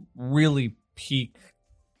really peak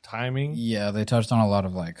timing. Yeah, they touched on a lot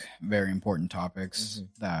of like very important topics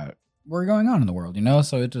that were going on in the world, you know.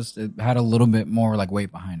 So it had a little bit more like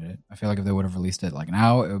weight behind it. I feel like if they would have released it like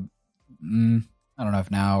now, I don't know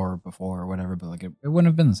if now or before or whatever, but like it wouldn't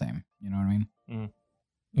have been the same. You know what I mean?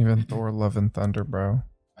 Even Thor: Love and Thunder, bro.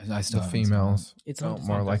 I still the females. It's felt on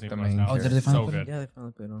more Disney like Plus the now. main. Oh, did they finally put it? Yeah, they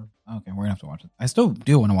finally put it on. Okay, we're gonna have to watch it. I still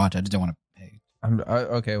do want to watch it. I just don't want to pay.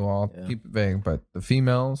 Okay, well, I'll keep it vague, but the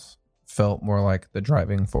females felt more like the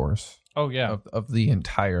driving force. Oh yeah, of the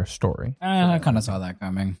entire story. I kind of saw that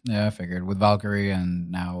coming. Yeah, I figured with Valkyrie and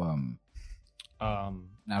now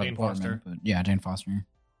Jane Foster. But yeah, Jane Foster.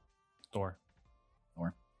 Thor.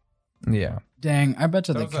 Yeah. Dang, I bet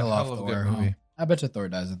you they was a kill off hell of a Thor. good movie. I bet you Thor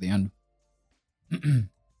dies at the end.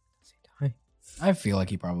 I feel like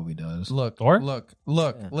he probably does. Look, Thor? look,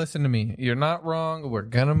 listen to me. You're not wrong. We're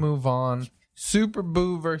gonna move on. Super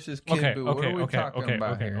Boo versus Kid Boo. What are we talking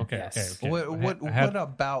about here? Okay. What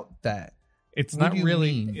about that? It's What not do you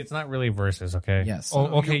really. mean? It's not really versus. Okay. Yes. Oh,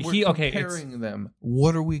 okay. We're It's, comparing them.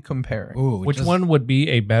 What are we comparing? Ooh, which one would be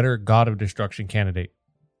a better God of Destruction candidate?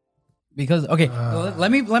 Because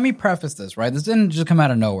let me preface this, right? This didn't just come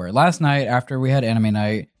out of nowhere. Last night after we had anime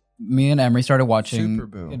night, me and Emery started watching Super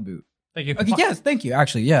Boo. Kid Boo. Thank you. Okay, yes, thank you.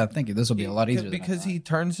 Actually, yeah, thank you. This will be a lot easier than because I thought. he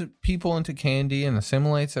turns people into candy and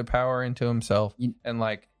assimilates their power into himself, and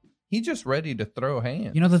like he's just ready to throw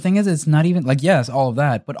hands. You know, the thing is, it's not even like, yes, all of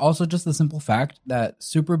that, but also just the simple fact that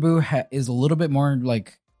Super Boo is a little bit more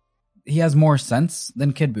like, he has more sense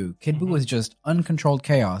than Kid Boo. Kid Boo was just uncontrolled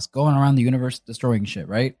chaos going around the universe destroying shit,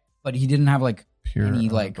 right? But he didn't have like Pure any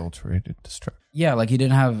like unadulterated destruction. Yeah, like he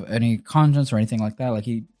didn't have any conscience or anything like that. Like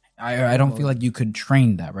I don't feel like you could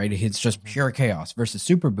train that, right? It's just pure chaos. Versus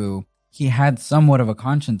Super Boo, he had somewhat of a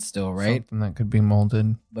conscience still, right? Something that could be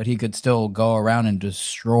molded. But he could still go around and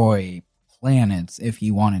destroy planets if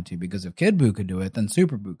he wanted to. Because if Kid Boo could do it, then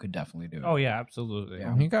Super Boo could definitely do it. Oh yeah, absolutely.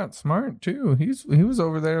 Yeah. He got smart too. He was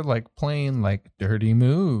over there like playing like dirty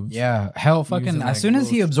moves. Yeah, hell, fucking. Using, As like, soon as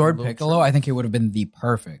he little- absorbed little Piccolo, I think it would have been the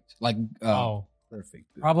perfect, like, Perfect.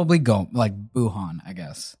 probably go like Buhan. I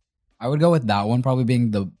guess I would go with that one, probably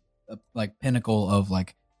being the like pinnacle of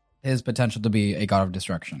like his potential to be a god of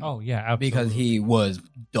destruction. Oh yeah, absolutely. Because he was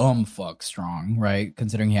dumb fuck strong, right?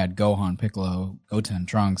 Considering he had Gohan, Piccolo, Goten,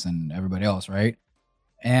 Trunks, and everybody else, right?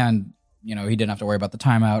 And you know, he didn't have to worry about the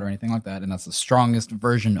timeout or anything like that, and that's the strongest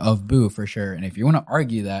version of Boo for sure. And if you want to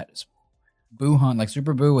argue that Buhan, like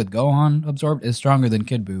Super Boo with Gohan absorbed, is stronger than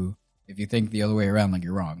Kid Boo, if you think the other way around, like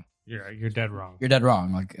you're wrong. You're dead wrong. You're dead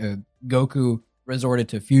wrong. Like Goku resorted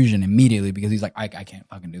to fusion immediately because he's like, I can't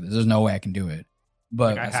fucking do this. There's no way I can do it.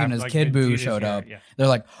 But Like, I as soon have, as like, Kid Boo Vegeta's showed here, up, yeah. they're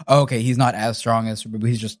like, oh, okay, he's not as strong as Super Boo.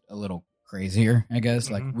 He's just a little crazier, I guess.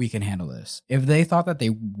 Like, we can handle this. If they thought that they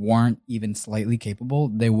weren't even slightly capable,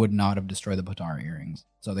 they would not have destroyed the Potara earrings.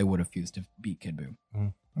 So they would have fused to beat Kid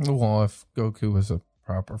Boo. Well, if Goku was a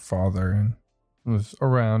proper father and was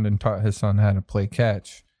around and taught his son how to play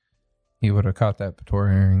catch, he would have caught that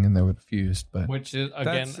Potara earring and they would have fused. But Which is, again,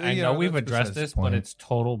 that's- I you know know, we've that's addressed besides this, the but point. it's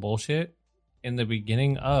total bullshit. In the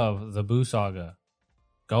beginning of the Boo saga,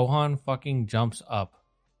 Gohan fucking jumps up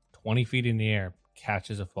 20 feet in the air,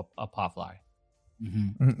 catches a pot fly.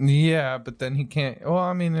 Yeah, but then he can't. Well,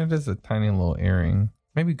 I mean, it is a tiny little earring.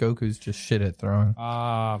 Maybe Goku's just shit at throwing.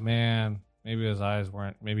 Ah, man. Maybe his eyes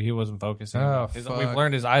weren't. Maybe he wasn't focusing. Oh, We've fuck.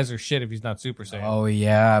 learned his eyes are shit if he's not Super Saiyan. Oh,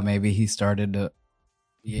 yeah. Maybe he started to.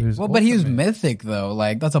 He was Well, but he was ultimate. mythic, though.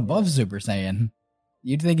 Like, that's above Super Saiyan.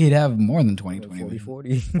 You'd think he'd have more than 20/20.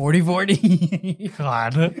 40-40. 40/40.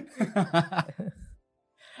 God.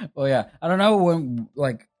 Well, yeah. I don't know when,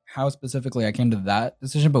 like, how specifically I came to that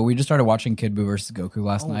decision, but we just started watching Kid Buu versus Goku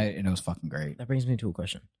last Oh. night, and it was fucking great. That brings me to a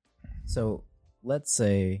question. So let's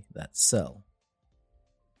say that Cell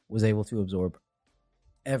was able to absorb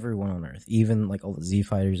everyone on Earth, even like all the Z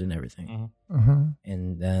fighters and everything,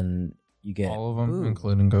 and then you get All of them, Buu,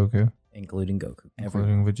 including Goku, including Goku,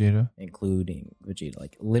 including Vegeta. including Vegeta,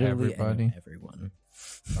 like literally Everybody? everyone.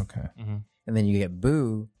 Okay. And then you get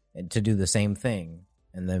Boo to do the same thing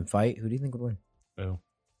and then fight. Who do you think would win? Boo.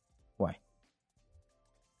 Why?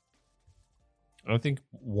 I think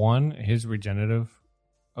his regenerative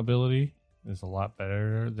ability is a lot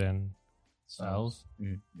better than Cell's.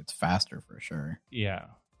 It's faster for sure. Yeah.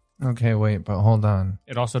 Okay, wait, but hold on.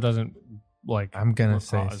 It also doesn't like. I'm gonna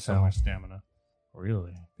say so Cell much stamina.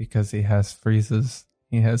 Really? because he has Frieza's.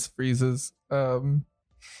 He has Frieza's DNA.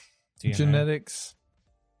 genetics.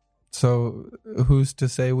 So who's to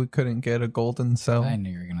say we couldn't get a golden cell I knew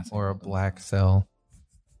you were gonna say or a golden black cell?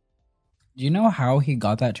 Do you know how he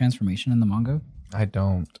got that transformation in the manga? I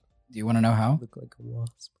don't. Do you want to know how? Look like a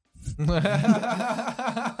wasp.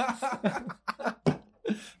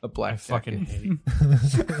 A black I fucking jacket.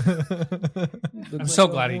 hate it. I'm so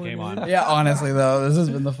glad he came on. Yeah, honestly though, this has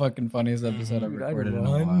been the fucking funniest episode I've Dude, I'd recorded in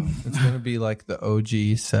a run. while. It's gonna be like the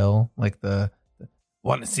OG cell, like the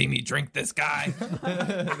want to see me drink this guy.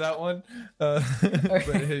 That one. But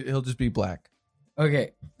he'll just be black.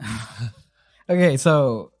 Okay. Okay,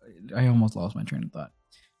 so I almost lost my train of thought.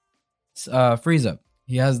 Frieza.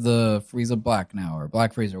 He has the Frieza Black now, or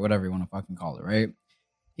Black Frieza, whatever you want to fucking call it, right?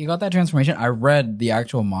 He got that transformation. I read the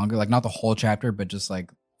actual manga, like not the whole chapter, but just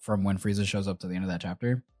like from when Frieza shows up to the end of that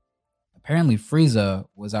chapter. Apparently Frieza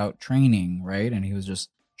was out training, right? And he was just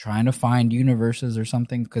trying to find universes or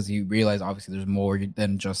something because he realized obviously there's more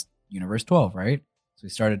than just Universe 12, right? So he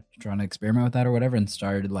started trying to experiment with that or whatever and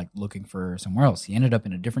started like looking for somewhere else. He ended up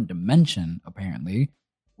in a different dimension, apparently,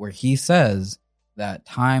 where he says that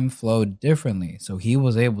time flowed differently. So he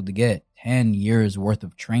was able to get 10 years worth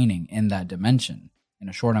of training in that dimension in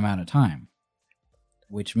a short amount of time.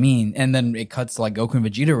 Which means, and then it cuts to like Goku and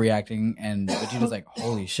Vegeta reacting, and Vegeta's like,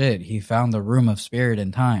 holy shit, he found the room of spirit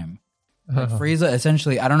and time. Like Frieza,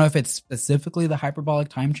 essentially, I don't know if it's specifically the hyperbolic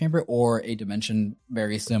time chamber or a dimension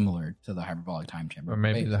very similar to the hyperbolic time chamber. Or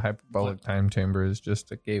maybe Wait, the hyperbolic time chamber is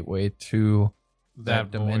just a gateway to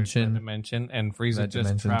that dimension. And Frieza That just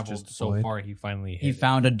dimension's traveled just so void. far he finally hit he it.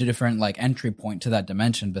 found a different like entry point to that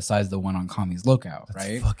dimension besides the one on Kami's lookout, That's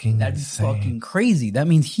right? fucking That's insane. fucking crazy. That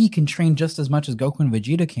means he can train just as much as Goku and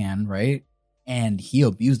Vegeta can, right? And he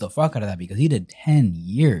abused the fuck out of that because he did 10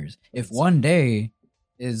 years. If one day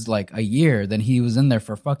is like a year, then he was in there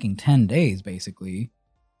for fucking 10 days, basically.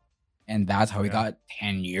 And that's how he got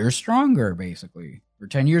 10 years stronger, basically. Or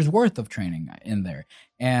 10 years worth of training in there.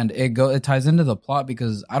 And it ties into the plot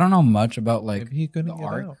because I don't know much about like Maybe he couldn't the get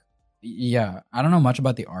arc. out. Yeah, I don't know much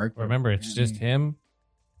about the arc. but Remember, it's just apparently- him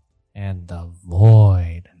and the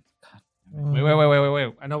void.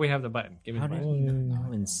 Wait. I know we have the button. Give me How the did button. you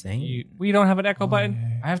know insane? We don't have an echo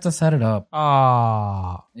button? I have to set it up.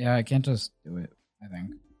 Ah. Yeah, I can't just do it, I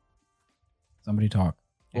think. Somebody talk.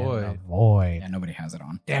 Boy. And the void. Yeah, nobody has it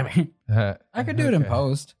on. Damn it. I could do it in Okay.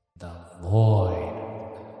 post. The void.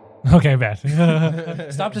 Okay,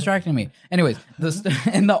 bad. Stop distracting me. Anyways,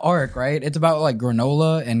 in the arc, right? It's about like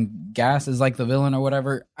Granola and Gas is like the villain or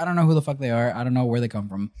whatever. I don't know who the fuck they are. I don't know where they come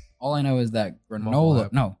from. All I know is that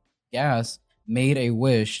Gas made a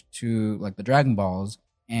wish to like the Dragon Balls,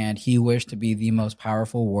 and he wished to be the most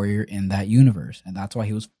powerful warrior in that universe, and that's why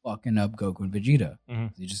he was fucking up Goku and Vegeta.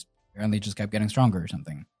 Mhm. He just apparently just kept getting stronger or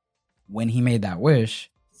something. When he made that wish,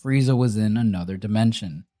 Frieza was in another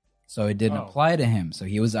dimension. So it didn't apply to him. So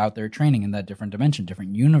he was out there training in that different dimension,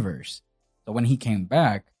 different universe. So when he came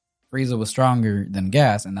back, Frieza was stronger than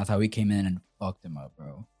Gas, and that's how he came in and fucked him up,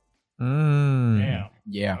 bro. Damn.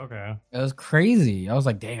 Yeah. Okay. It was crazy. I was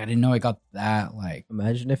like, dang, I didn't know it got that, like...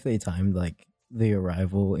 Imagine if they timed like the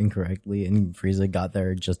arrival incorrectly and Frieza got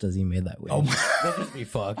there just as he made that wish. Oh my- That'd just be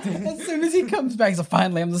fucked. As soon as he comes back, so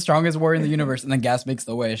finally I'm the strongest warrior in the universe, and then Gas makes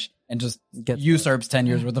the wish and just usurps 10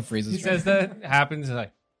 years worth of Frieza's He says strength. that happens he's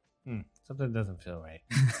like, something doesn't feel right.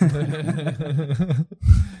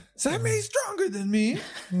 Sammy's stronger than me.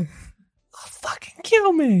 Fucking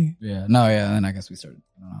kill me. Yeah, no, yeah, and then I guess we started,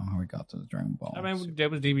 I don't know how we got to the Dragon Ball. I mean, it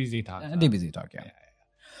was DBZ talk. DBZ talk, yeah.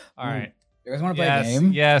 All right. You guys want to play a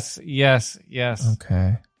game? Yes.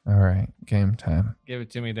 Okay. All right. Game time. Give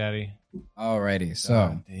it to me, Daddy. Alrighty,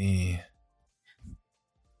 so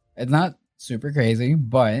it's not super crazy,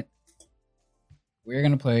 but we're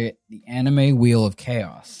gonna play the Anime Wheel of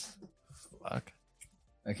Chaos. Fuck.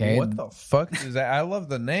 Okay. What the fuck is that? I love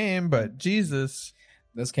the name, but Jesus.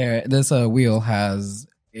 This wheel has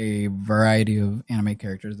a variety of anime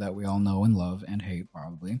characters that we all know and love and hate,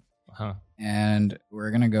 probably. Uh-huh. And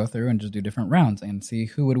we're gonna go through and just do different rounds and see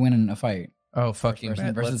who would win in a fight. Oh, fucking First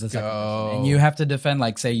bet. versus Let's the second go. person. And you have to defend,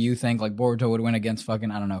 like, say you think like Boruto would win against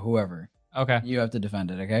fucking, I don't know, whoever. Okay. You have to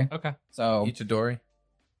defend it, okay? Okay. So Ichidori.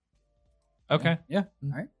 Okay. yeah.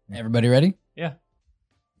 All right. Everybody ready? Yeah.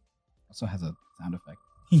 Also has a sound effect.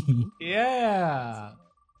 Yeah.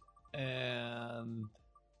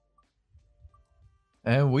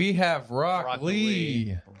 And we have Rock, Rock Lee.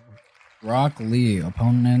 Lee. Rock Lee,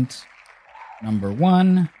 opponent number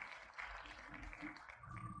 1.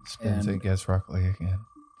 Spins And- against Rock Lee again.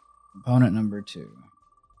 Opponent number 2.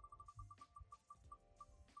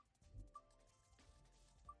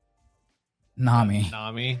 Nami.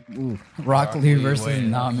 Nami. Ooh. Rock Lee versus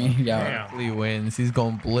wins. Nami. Yeah. Rock Lee wins. He's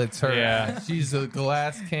going to blitz her. Yeah. She's a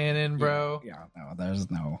glass cannon, bro. Yeah, no,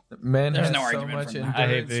 there's no. Man There's has no so argument much for endurance that. I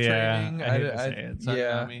hate to- yeah, training. I hate to say it. Sorry,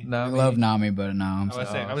 yeah. Nami. I Nami. love Nami, but no, I'm I would sorry.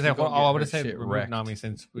 say, She's gonna get I would her say shit remove wrecked. Nami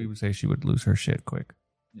since we would say she would lose her shit quick.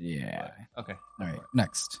 Yeah. Okay. All right.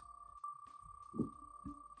 Next.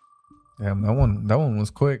 Damn, that one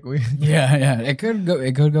was quick. We Yeah. It could go.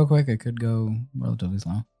 It could go quick. It could go relatively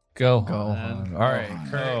slow. Go. Gohan. All right,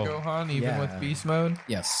 Gohan. current Oh. Gohan, even Yeah. with beast mode.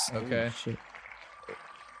 Yes. Okay. Oh, shit.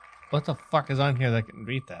 What the fuck is on here that can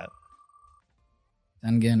beat that?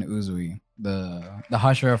 Tengen Uzui, the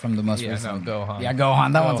Hashira from the most Yeah, no, recent. Gohan. Yeah,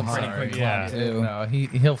 Gohan. That one's a Gohan, pretty quick yeah. one too. No,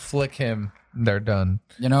 he'll flick him. They're done.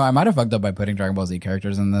 You know, I might have fucked up by putting Dragon Ball Z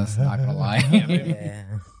characters in this. Not gonna lie.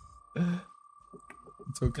 Yeah.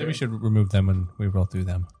 It's okay. Maybe we should remove them when we roll through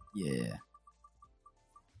them. Yeah.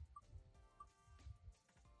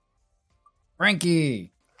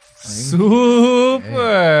 Frankie. Super.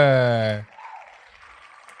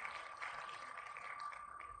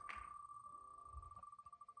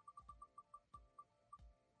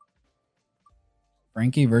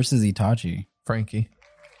 Frankie versus Itachi. Frankie.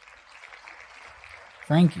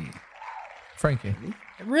 Frankie.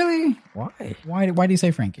 Really? Why? Why do you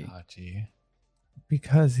say Frankie?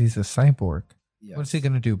 Because he's a cyborg. Yes. What's he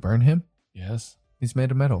gonna do? Burn him? Yes. He's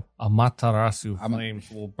made of metal. Amaterasu I'm a- flames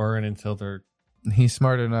will burn until they're He's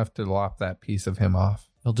smart enough to lop that piece of him off.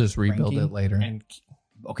 He'll just rebuild Frankie? it later. and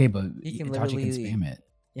Okay, but He can Itachi can literally- spam it.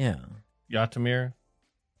 Yeah. Yatamir.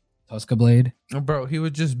 Tosca Blade. Oh, bro, he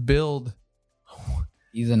would just build.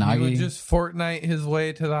 He would Izanagi. just Fortnite his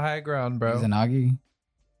way to the high ground, bro. Izanagi.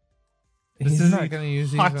 He's is not gonna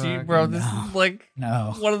use Hachi, Izanagi. bro. This No. is like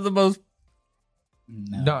No. one of the most.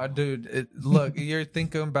 No. No, dude. Look, you're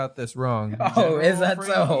thinking about this wrong. Oh, is that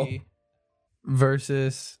so? Frankie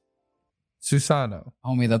versus Susanoo.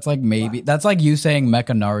 Homie, that's like that's like you saying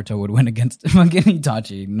Mecha Naruto would win against fucking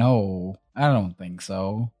Itachi. No, I don't think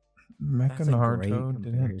so. Mecha That's a great Naruto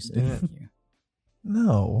comparison. didn't.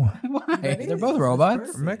 No. Why? That They're is, both it's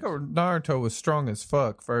robots. perfect. Mecha Naruto was strong as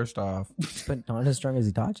fuck, first off. But not as strong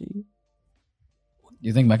as Itachi. Do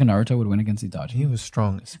you think Mecha Naruto would win against He Itachi? was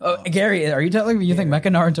strong as Oh, fuck. Gary, are you telling me you think Mecha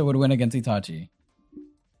Naruto would win against Itachi?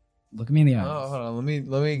 Look at me in the eyes. Oh, hold on. Let me.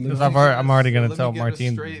 Because I'm already going to let me tell get a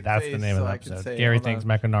Martine straight that's the face name of so the I can episode. say it. Gary Hold thinks on.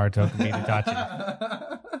 Mecha Naruto can beat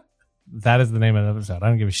Itachi. That is the name of the episode. I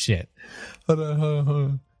don't give a shit. Hold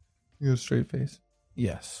on. You got a straight face.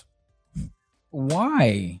 Yes.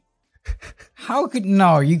 Why? How could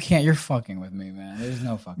no? You can't. You're fucking with me, man. There's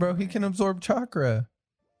no fucking. Bro, he can absorb chakra.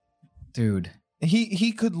 dude.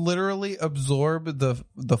 He could literally absorb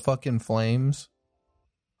the fucking flames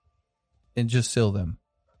and just seal them.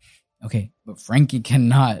 Okay, but Frankie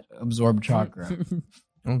cannot absorb chakra.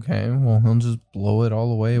 Okay, well he'll just blow it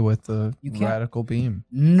all away with the You can't- radical beam.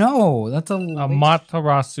 No, that's a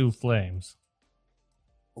Amaterasu flames.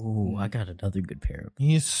 Ooh, I got another good pair.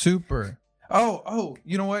 He's super. Oh,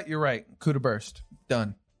 you know what? You're right. Kuda burst.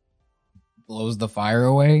 Done. blows the fire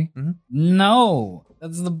away. Mhm. No,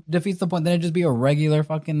 defeats the point. Then it'd just be a regular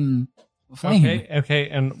fucking flame. Okay.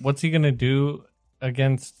 And what's he gonna do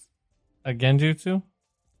against a Genjutsu?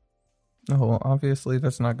 Oh, well, obviously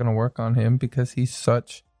that's not going to work on him because he's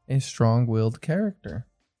such a strong-willed character.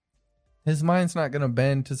 His mind's not going to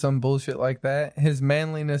bend to some bullshit like that. His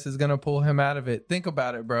manliness is going to pull him out of it. Think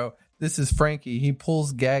about it, bro. This is Frankie. He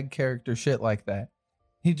pulls gag character shit like that.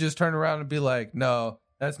 He just turn around and be like, no,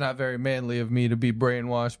 that's not very manly of me to be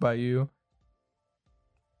brainwashed by you.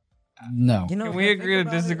 No. You know, Can if we I agree to think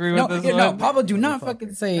about disagree it- with this no, one? Pablo, do not Motherfucker.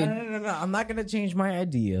 fucking say. No. I'm not gonna change my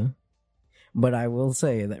idea, but I will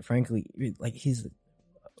say that frankly, like he's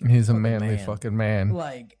He's a fucking manly man. fucking man.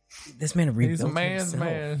 like this man rebuilt He's a man's himself.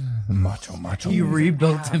 man. Macho. He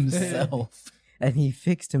rebuilt himself. and he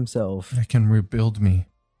fixed himself. They can rebuild me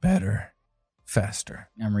better, faster.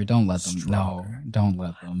 Emery, don't let them. Stronger. No, don't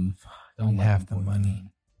let them. Don't We let have them the poison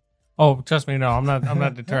money. Oh, trust me, no, I'm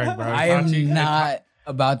not deterring, bro. I am not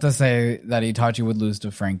about to say that Itachi would lose to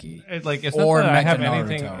Frankie. It's not or that I Mecha have Naruto.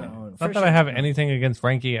 anything. Not that I have anything against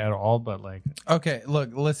Frankie at all, but like, Okay, look,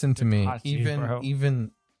 listen to me. Itachi, bro.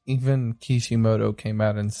 Even Kishimoto came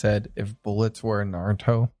out and said if bullets were in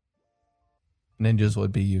Naruto, ninjas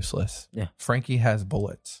would be useless. Yeah. Frankie has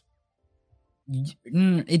bullets.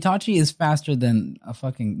 Itachi is faster than a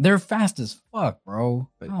fucking. They're fast as fuck, bro.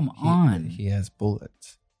 But Come he- on. He has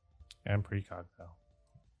bullets. and precog though.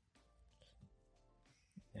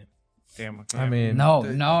 Damn. Okay. I mean, No.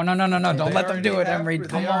 they- Don't they let them do it, already Emery. have-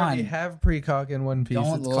 Come They already on. have precog in One Piece.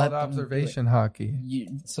 Don't It's let called them do observation hockey.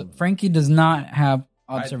 So Frankie does not have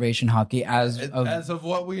observation hockey as of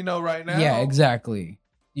what we know right now. Yeah, exactly.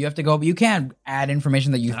 You have to go, but you can't add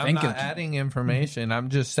information that you I'm think not of. adding information. I'm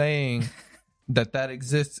just saying that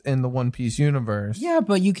exists in the One Piece universe. Yeah,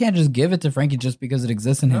 but you can't just give it to Frankie just because it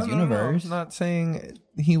exists in his No, universe. I'm not saying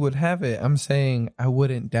he would have it. I'm saying I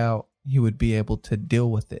wouldn't doubt he would be able to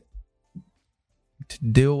deal with it. To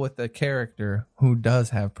deal with a character who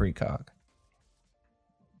does have precog.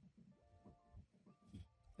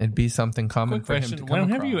 It'd be something common Quick for him question: to come when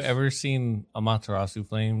have you across. ever seen Amaterasu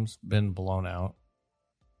flames been blown out?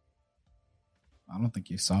 I don't think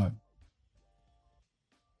you saw it.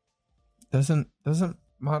 Doesn't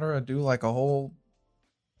Madara do like a whole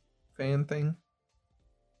fan thing?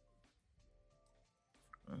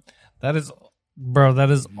 That is, bro. That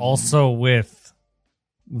is also with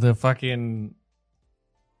the fucking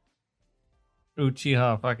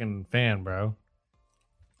Uchiha fucking fan, bro.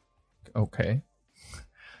 Okay.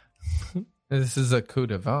 This is a coup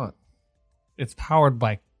de vent. It's powered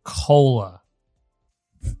by cola.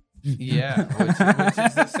 Yeah, which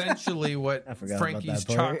is essentially what I forgot about Frankie's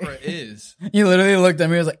that part. chakra is. He literally looked at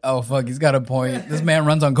me and was like, oh, fuck, he's got a point. This man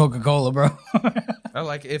runs on Coca-Cola, bro. I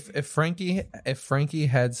like if Frankie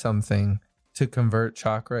had something to convert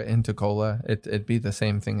chakra into cola, it'd be the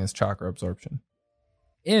same thing as chakra absorption.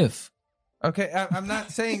 If. Okay, I'm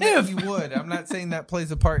not saying that he would. I'm not saying that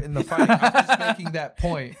plays a part in the fight. I'm just making that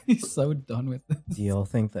point. He's so done with it. Do y'all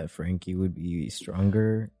think that Frankie would be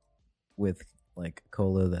stronger with like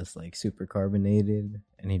cola that's like super carbonated,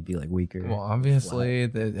 and he'd be like weaker? Well, obviously,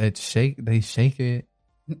 they shake it.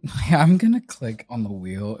 I'm going to click on the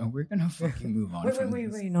wheel and we're going to fucking move on from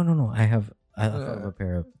this. Wait. No. I thought of a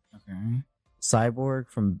pair of Okay. Cyborg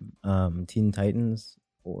from Teen Titans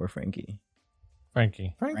or Frankie.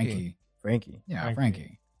 Frankie. Frankie. Yeah,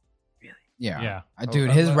 Frankie. Really? Yeah. Yeah.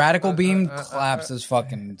 Dude, his Unless- radical beam uh, claps his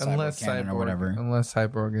fucking Unless cyber cannon Cyborg or whatever. Unless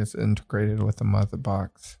Cyborg is integrated with the mother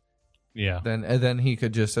box, Yeah. then he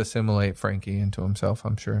could just assimilate Frankie into himself.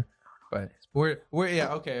 I'm sure. But we'll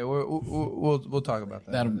talk about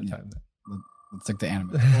that That'll another be- time. Let's stick to anime.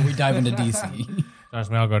 Before we dive into DC.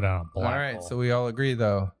 Trust me, I'll go down a All black right, hole. so we all agree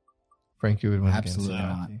though, Frankie would win Absolutely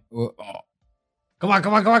against not. Itachi. Come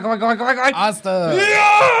on. Asta.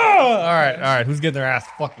 Yeah! All right. Who's getting their ass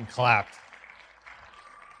fucking clapped?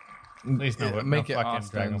 At least no, no Make it fucking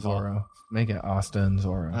Asta Dragon and Ball. Zoro. Make it Asta and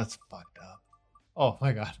Zoro. That's fucked up. Oh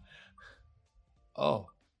my god. Oh,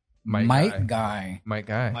 Mike guy. Mike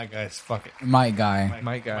guy. my guy's fucking. Mike guy.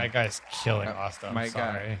 Mike guy. My guy's killing Asta. I'm my guy.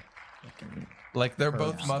 sorry. Like they're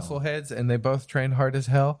both muscle heads and they both train hard as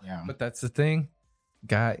hell. Yeah. But that's the thing.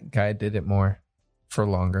 Guy did it more for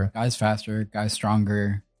longer. Guy's faster. Guy's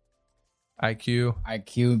stronger. IQ.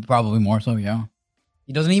 IQ probably more so, yeah.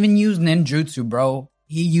 He doesn't even use ninjutsu, bro.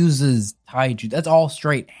 He uses taijutsu. That's all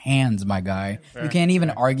straight hands, my guy. Fair, You can't even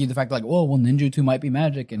argue the fact like, well, ninjutsu might be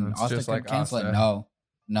magic and It's Asta just can like cancel Asta. it.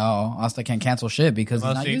 No, Asta can't cancel shit because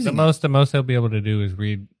he's not using The most he'll be able to do is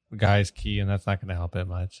read the guy's key, and that's not going to help it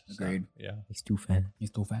much. So, Agreed. yeah. He's too fat.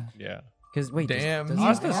 He's too fast. Yeah. Because wait, Damn, does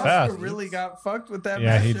Asta's Asta fast. really got fucked with that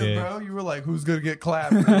Yeah, he matchup, did. bro. You were like, who's gonna get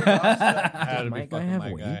clapped? Asta. Had to be Mike guy fucking have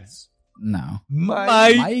my guy. weights? No.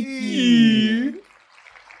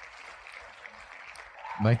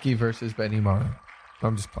 Mikey versus Benny Maru.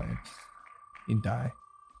 I'm just playing. He'd die.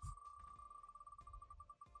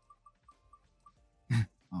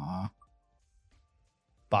 Aw.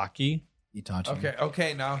 Baki. Itachi.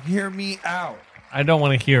 Okay. Now hear me out. I don't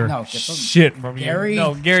want to hear No, get the- shit from Gary- you.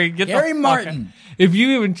 No, Gary, get Gary the fuck Martin. out. If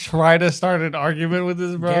you even try to start an argument with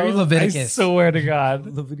this, bro, Gary Leviticus. I swear to God.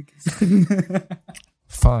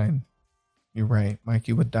 Fine. You're right.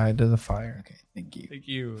 Mikey would die to the fire. Okay, thank you. Thank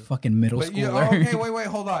you. Fucking middle But you, schooler. okay, wait,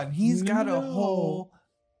 hold on. He's got a whole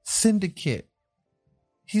syndicate.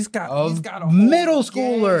 He's got a whole middle gang.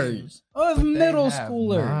 schoolers. Of But they middle have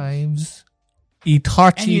schoolers. Knives.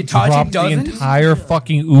 Itachi Itachi dropped the doesn't? entire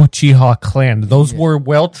fucking Uchiha clan. Those were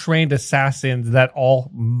well-trained assassins that all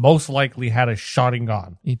most likely had a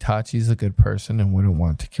Sharingan. Itachi's a good person and wouldn't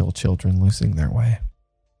want to kill children losing their way.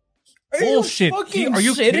 Bullshit. Are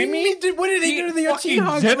you kidding me? What did he do to the fucking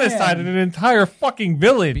Uchiha genocided an entire fucking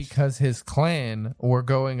village. Because his clan were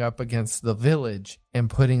going up against the village and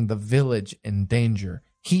putting the village in danger.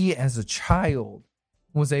 He, as a child,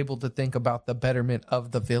 was able to think about the betterment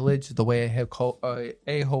of the village the way a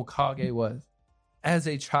Hokage was as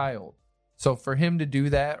a child. So for him to do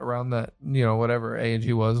that around the, whatever age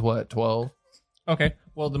he was, 12? Okay.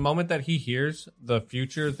 Well, the moment that he hears the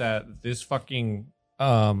future that this fucking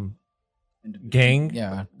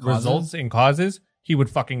gang results in causes, he would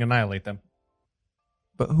fucking annihilate them.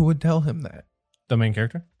 But who would tell him that? The main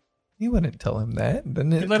character? He wouldn't tell him that.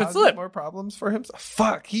 Then it let it causes slip. More problems for him.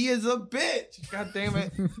 Fuck, he is a bitch. God damn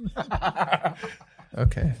it.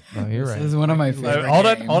 Okay, no, you're right. This is one of my favorite.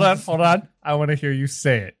 Hold on. I want to hear you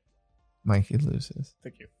say it. Mikey loses.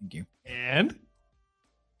 Thank you. And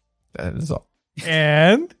that is all.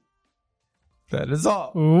 And that is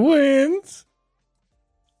all. Who wins?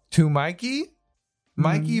 To Mikey?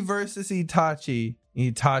 Mikey versus Itachi.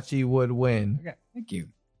 Itachi would win. Okay, thank you.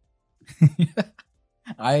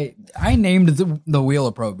 I named the wheel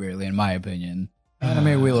appropriately, in my opinion.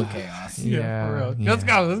 Anime Wheel of Chaos. Yeah, for real. Let's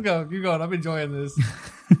go. Keep going. I'm enjoying this.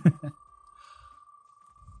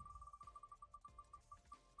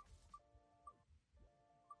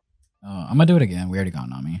 I'm gonna do it again. We already got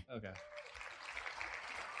Nami. Okay.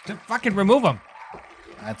 Just fucking remove him.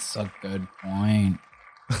 That's a good point.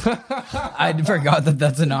 I forgot that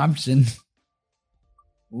that's an option.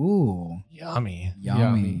 Ooh, yummy.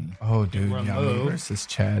 Oh, dude, Remove. Yummy versus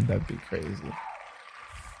Chad. That'd be crazy.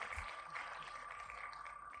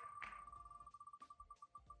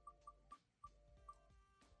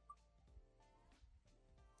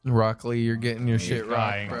 Rock Lee, you're getting your shit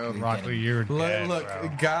dying, rocked, bro. Rock Lee, you're dead, Look, bro.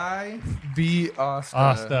 Guy beat Asta.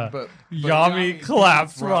 Asta. But Yami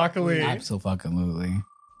collapsed beats Rock Lee. Absolutely.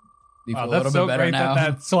 You Wow, feel a that's little so bit better great now.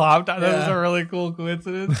 that swapped. That was Yeah. a really cool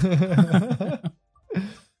coincidence.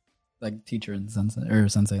 Like teacher and sensei, or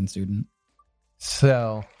sensei and student.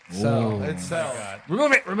 Cell. Ooh. It's Cell.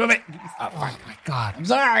 Remove it. Oh my god. I'm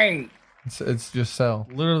sorry. It's just Cell.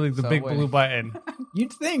 Literally the Cell big wins. blue button.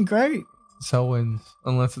 You'd think, right? Cell wins.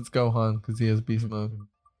 Unless it's Gohan, because he has beast mode.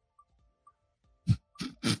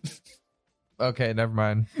 Okay, never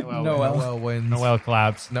mind. Noel wins. Noel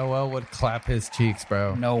claps. Noel would clap his cheeks,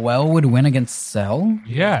 bro. Noel would win against Cell?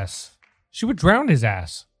 Yes. She would drown his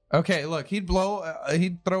ass. Okay, look, he'd throw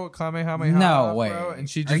a Kamehameha. No off, way. bro, and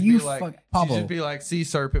she'd Are just you be like, Pablo? she'd just be like, Sea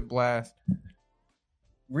Serpent Blast.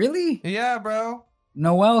 Really? Yeah, bro.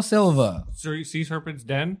 Noel Silva. Sea Serpent's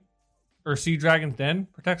Den? Or Sea Dragon's Den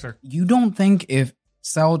protects her. You don't think if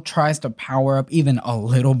Cell tries to power up even a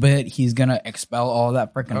little bit, he's gonna expel all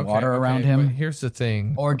that freaking water around But him? here's the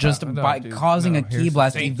thing. Or just No, by dude, causing no, a here's key the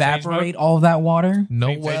blast thing. evaporate all of that water?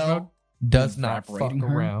 Noel does not fuck Evaporating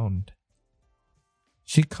her? around.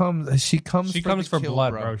 She comes She comes for kill,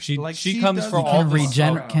 blood, bro. She comes does for not all Can,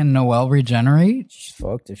 the fuck can Noel regenerate? She's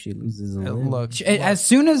fucked if she loses a limb. Look, As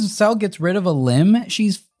soon as Cell gets rid of a limb,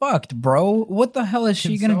 she's fucked, bro. What the hell is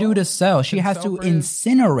she Can gonna do Cell- to Cell? She can has Cell to breathe?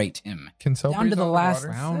 incinerate him Can Cell down to breathe the last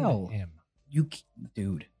underwater? cell. him.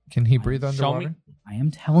 Dude, Can he breathe Show me. underwater? I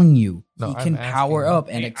am telling you, No, he I'm can asking power you. up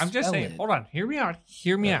and Hey, expel I'm just saying. it. Hold on. Hear me out.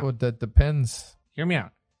 Hear me out. That depends. Hear me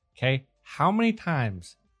out. Okay. How many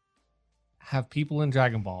times have people in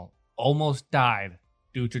Dragon Ball almost died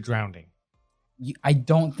due to drowning? I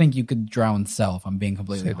don't think you could drown Cell, if I'm being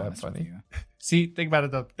completely Say that honest with funny. you. See, think about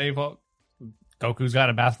it though. Goku's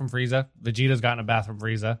gotten a bath from Frieza. Vegeta's gotten a bath from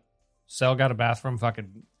Frieza. Cell got a bath from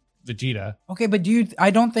fucking Vegeta. Okay, but I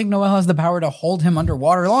don't think Noel has the power to hold him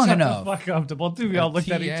underwater long Shut enough. the fuck up. The both of y'all looked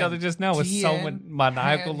at each other just now with so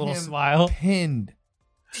maniacal had little him smile. Pinned.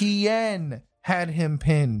 Tien had him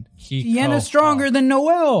pinned. Tien is stronger than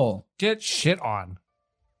Noel. Get shit on.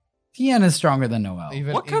 Tien is stronger than Noel.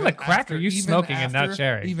 What kind of crack are you even smoking and not after-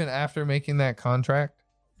 sharing? Even after making that contract?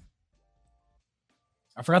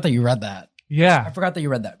 I forgot that you read that. Yeah. I forgot that you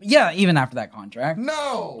read that. Yeah, even after that contract.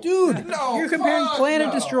 No. Dude, No, you're comparing fuck Planet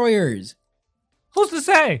no. Destroyers. Who's to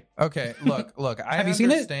say? Okay, look. I Have you seen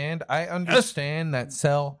it? understand. I understand that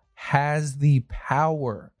Cell has the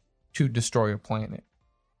power to destroy a planet,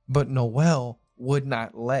 but Noel would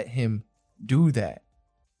not let him do that.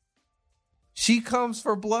 She comes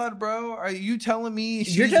for blood, bro. Are you telling me?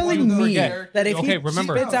 You're she's telling one of me the- that if Okay, he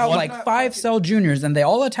remember, spits out one- like 5 Cell Juniors and they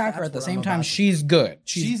all attack her at the same time, she's good.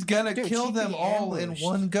 she's gonna Dude, kill she'd them be all in ambushed.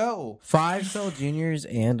 one go. 5 Cell Juniors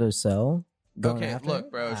and a Cell Going Okay, after look,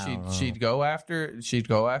 it? bro. I don't know. She'd go after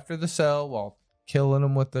the cell while killing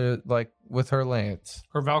him with with her lance.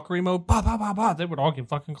 Her Valkyrie mode, bah, bah, bah, bah, they would all get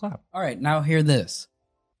fucking clapped. All right, now hear this.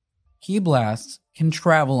 Ki blasts can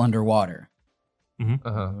travel underwater.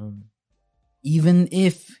 Even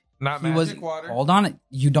if Not he magic was water. hold on,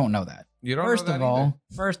 you don't know that. You don't First know of that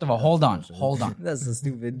all, hold on. That's so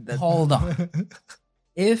stupid. Hold on.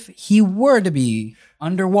 If he were to be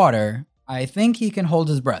underwater, I think he can hold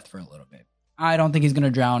his breath for a little bit. I don't think he's going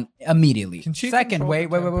to drown immediately. Can she Second, control wait.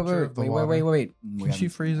 the temperature of the water? Wait. Can she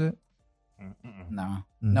freeze it? No.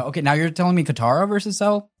 No, okay, now you're telling me Katara versus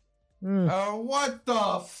Cell? Oh, what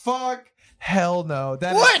the fuck? Hell no.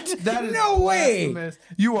 That is No way. blasphemous.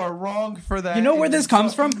 You are wrong for that. You know where and this you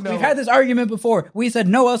comes from? fucking know We've had this argument before. We said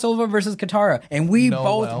Noelle Silva versus Katara, and we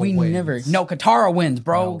Noelle wins. never. No, Katara wins,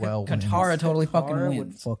 bro. Noelle wins. Katara totally fucking Katara would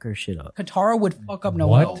wins. fuck her shit up. Katara would fuck up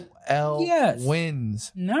Noelle. Noelle Yes.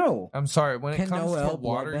 wins. No. I'm sorry. When it Can comes to Noelle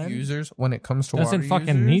water bloodbend? users, when it comes to Doesn't water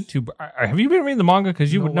fucking users, need to. Have you been reading the manga?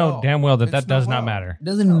 Because you would know Noelle. damn well that It's does not Noelle. matter. It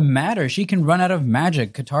doesn't matter. She can run out of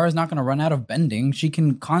magic. Katara's not going to run out of bending. She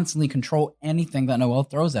can constantly control anything that Noelle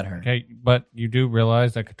throws at her. Okay, but you do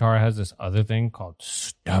realize that Katara has this other thing called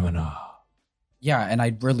stamina. Yeah, and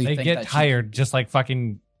I really They think get that she- tired just like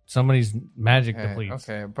fucking somebody's magic Okay, depletes.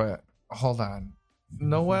 okay, but hold on.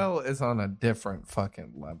 Noelle is on a different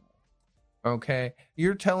fucking level. Okay?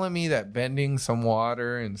 You're telling me that bending some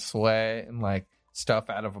water and sweat and like stuff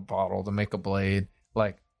out of a bottle to make a blade,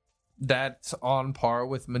 like that's on par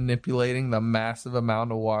with manipulating the massive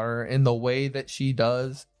amount of water in the way that she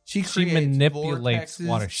does. She She manipulates vortexes.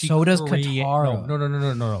 water. She So does create-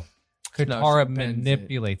 Katara. No. she Katara bends it.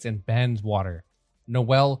 manipulates and bends water.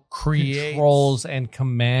 Noelle Creates- controls and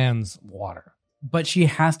commands water. But she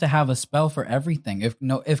has to have a spell for everything. If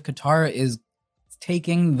Katara is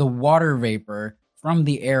taking the water vapor from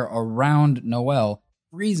the air around Noelle,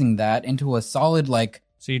 freezing that into a solid like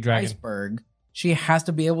Sea dragon. iceberg, she has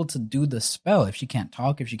to be able to do the spell. If she can't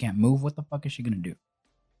talk, if she can't move, what the fuck is she gonna do?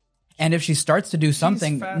 And if she starts to do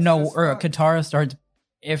something, fast as fuck. Katara starts.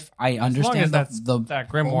 If I As long understand as that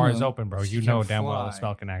grimoire is full- open, bro, you She know can damn well the fly.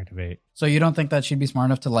 spell can activate. So you don't think that she'd be smart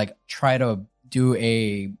enough to like try to do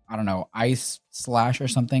a ice slash or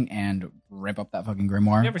something and rip up that fucking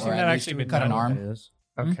grimoire? You ever seen Or that at least actually been cut an done? arm? It is.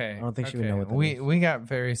 Okay. I don't think she would okay. know what that we is. we got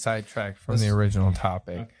very sidetracked from This- the original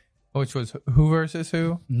topic, which was who versus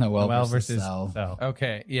who? Noelle, Noelle versus versus Cell. Cell.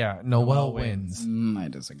 Okay, yeah, Noelle wins. I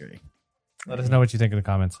disagree. Let us know what you think in the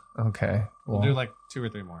comments. Okay, We'll do like 2 or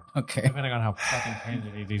 3 more, Okay. depending on how fucking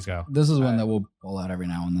tangent these go. This is one that we'll pull out every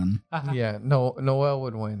now and then. yeah, no, Noelle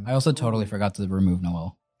would win. I also totally forgot to remove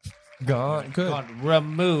Noelle. Gone, good. God,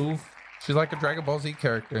 remove. She's like a Dragon Ball Z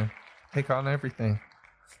character. Take on everything.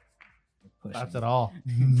 That's it all.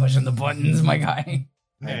 Pushing the buttons, my guy.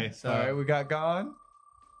 Okay, so All right, we got Gone,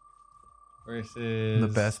 versus the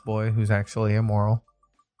best boy who's actually immoral,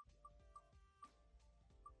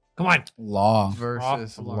 Come on. Law.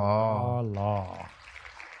 versus Law. Law.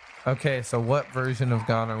 Okay, so what version of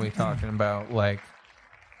Gone are we talking about? Like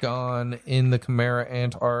Gone in the Chimera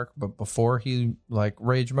Ant arc, but before he like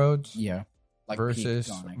rage modes? Yeah. Like versus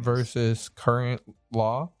peak Dawn, I guess. versus current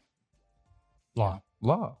Law? Law.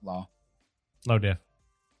 Law. Law. Low diff.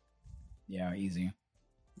 Yeah, easy.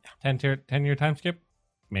 10-year time skip?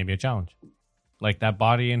 Maybe a challenge. Like that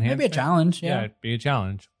body enhancement. Maybe a challenge, Yeah, yeah. it'd be a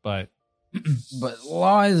challenge, but But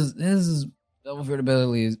Law is his double fruit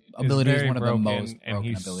ability is very one of the broken, most and broken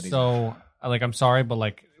he's abilities. so like I'm sorry, but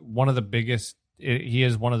like one of the biggest he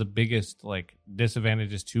is one of the biggest like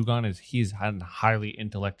disadvantages to Gon is he's a highly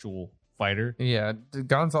intellectual fighter. Yeah,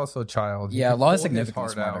 Gon's also a child. He Yeah, can Law is pull his significantly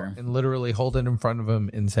heart out smarter. and literally hold it in front of him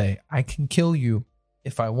and say, "I can kill you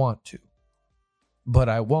if I want to, but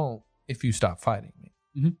I won't if you stop fighting me."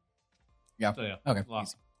 Yeah. So, yeah. Okay. Law.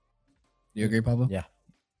 Easy. Do you agree, Pablo? Yeah.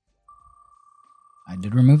 I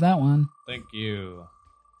did remove that one. Thank you.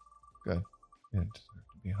 Good. Yeah, it deserved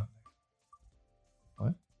to be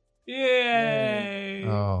on Yay!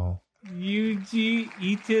 there. Oh, Yuji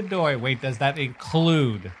Itadori. Wait, does that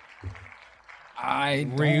include I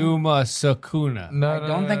Ryuma Sukuna? no, I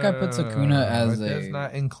don't think I put Sukuna as it does a-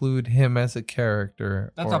 not include him as a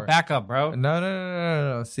character. That's a or- backup, bro.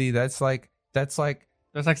 No. See, that's like That's like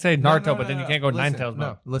saying Naruto, No, but then you no. can't go Listen, Nine Tails mode.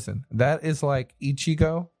 No, listen, that is like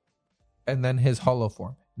Ichigo, and then his hollow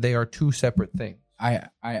form. They are two separate things. I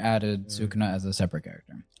added Sukuna as a separate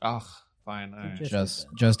character. Ugh, fine. All right.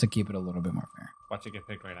 Just to keep it a little bit more fair. Watch it get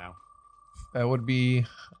picked right now. That would be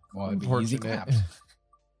Well, it'd be easy unfortunate. claps.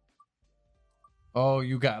 Oh,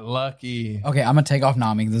 you got lucky. Okay, I'm gonna take off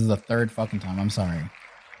Nami. This is the third fucking time. I'm sorry.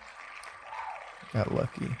 Got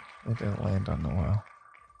lucky. It didn't land on Noelle.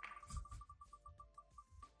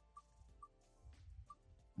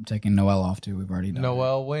 I'm taking Noelle off too. We've already done.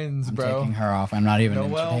 Noelle wins, I'm bro. taking her off. I'm not even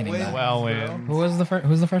Noelle entertaining wins, that. Noelle bro. wins. Who was the first?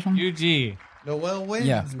 Who's the first one? UG. Noelle wins,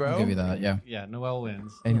 Yeah, bro. I'll give you that. Yeah. Yeah, Noelle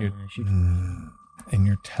wins. And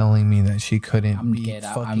you're telling me that she couldn't beat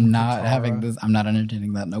fucking I'm not Katara? having this. I'm not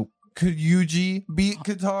entertaining that. Nope. Could Yuji beat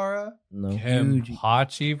Katara? No.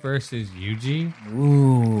 Kenpachi versus Yuji.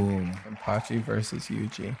 Ooh. Kenpachi versus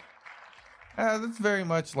Yuji. That's very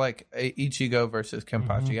much like Ichigo versus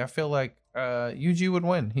Kenpachi. I feel like Yuji would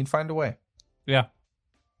win. He'd find a way. Yeah.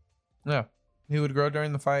 Yeah. He would grow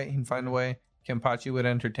during the fight. He'd find a way. Kenpachi would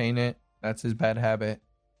entertain it. That's his bad habit.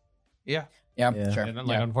 Yeah. Yeah, Yeah. sure. And then,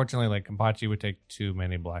 yeah. unfortunately, Kenpachi would take too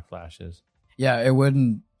many black flashes. Yeah, it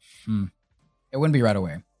wouldn't. It wouldn't be right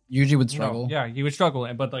away. Yuji would struggle. No, yeah, he would struggle,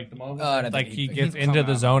 but the moment I think he he'd gets come into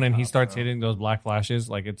the out zone on and he top, starts bro. hitting those black flashes,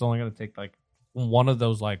 it's only gonna take one of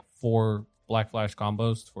those 4 black flash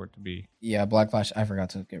combos for it to be. Yeah, Black Flash. I forgot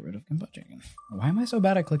to get rid of Kenpachi again. Why am I so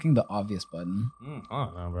bad at clicking the obvious button? I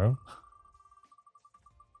don't know, bro.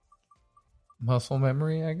 Muscle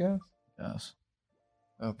memory, I guess. Yes.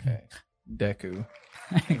 Okay. Deku.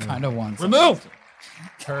 I kind of want Remove!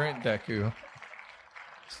 Current Deku.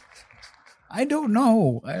 I don't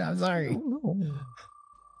know. I'm sorry. Okay,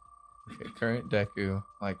 current Deku.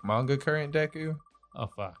 Like manga current Deku? Oh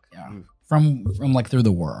fuck. Yeah. From through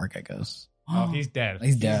the war arc, I guess. Oh, he's dead.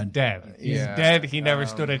 He's dead. He's dead. He's Yeah. dead. He never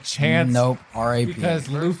stood a chance. Nope. R.A.P. Because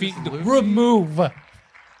Luffy, Luffy? remove.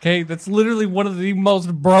 Okay, that's literally one of the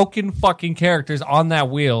most broken fucking characters on that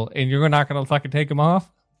wheel, and you're not gonna fucking take him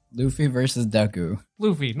off? Luffy versus Deku.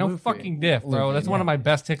 Luffy, no Luffy. fucking diff, bro. Luffy, That's one of my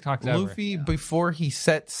best TikToks ever. Luffy, before he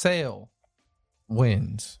sets sail,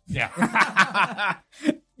 wins. Yeah.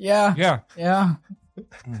 Yeah. Yeah. Yeah.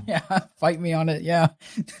 Yeah. Fight me on it. Yeah.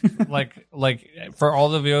 like for all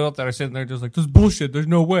the videos that are sitting there just like, this is bullshit, there's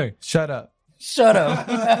no way. Shut up. Shut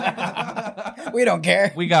up. We don't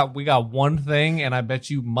care. We got one thing, and I bet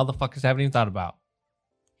you motherfuckers haven't even thought about.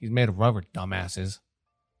 He's made of rubber, dumbasses.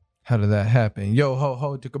 How did that happen? Yo, ho,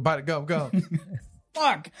 ho, took a bite of gum.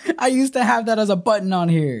 Fuck. I used to have that as a button on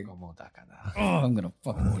here. Oh, I'm going to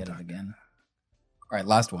fucking get it again. All right.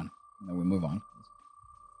 Last one. And then we move on.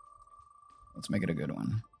 Let's make it a good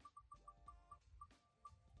one.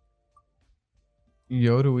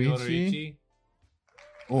 Yoruichi.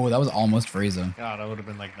 Oh, that was almost Frieza. God, I would have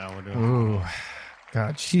been like, no, we're doing Ooh.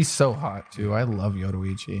 God, she's so hot, too. I love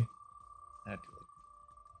Yoruichi. that.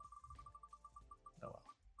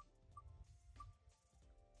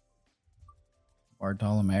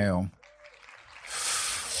 Bartolomeo.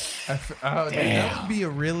 That would be a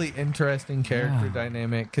really interesting character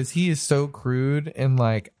dynamic because he is so crude and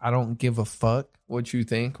I don't give a fuck what you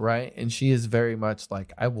think, right? And she is very much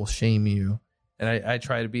like, I will shame you. And I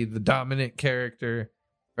try to be the dominant character,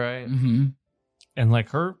 right? Mm-hmm. And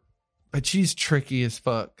her, but she's tricky as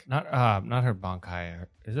fuck. not her Bankai.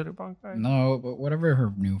 Is it her Bankai? No, but whatever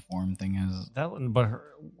her new form thing is, That one, but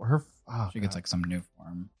her she gets some new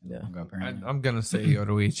form. Yeah. Apparently. I'm going to say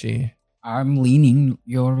Yoruichi. I'm leaning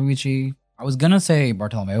Yoruichi. I was gonna say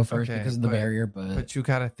Bartolomeo first Okay, because of the barrier, but But you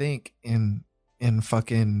got to think in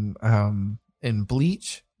fucking, in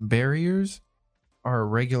Bleach, barriers are a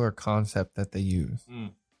regular concept that they use.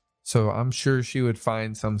 Mm. So I'm sure she would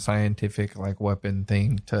find some scientific weapon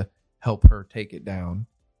thing to help her take it down.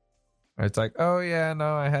 It's like, oh yeah,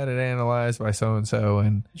 no, I had it analyzed by so and so,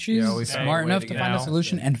 and she's we found a smart way enough to find a now-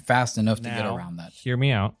 solution and fast enough to get Now, around that. Hear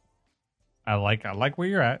me out. I like where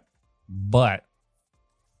you're at, but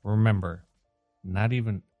remember, not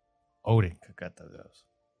even Odin could cut through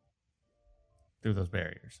those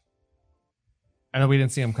barriers. I know we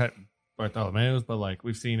didn't see him cut Bartholomeo's, but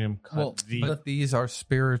we've seen him cut but these are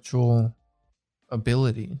spiritual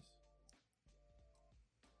abilities.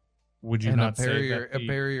 Would you And not a barrier? say that A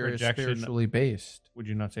barrier is spiritually based. Would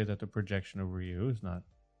you not say that the projection of Ryu is not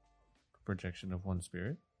a projection of one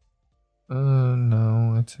spirit?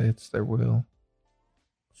 No, I'd say it's their will.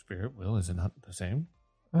 Spirit will is it not the same?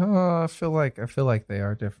 I feel like they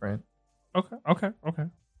are different. Okay.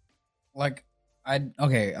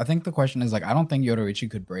 I think the question is I don't think Yoruichi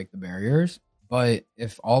could break the barriers, but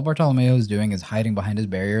if all Bartolomeo is doing is hiding behind his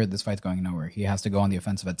barrier, this fight's going nowhere. He has to go on the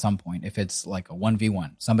offensive at some point. If it's a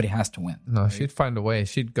 1v1, somebody has to win. No, right? she'd find a way.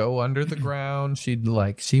 She'd go under the ground. She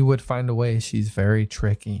would find a way. She's very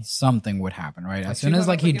tricky. Something would happen, right? As She soon as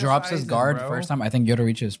went up he against drops his Aizen, guard bro. first time, I think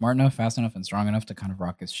Yoruichi is smart enough, fast enough, and strong enough to kind of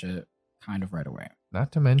rock his shit kind of right away.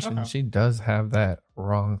 Not to mention, Okay. she does have that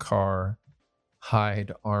Rancor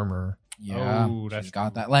hide armor. Yeah, Oh, that's she's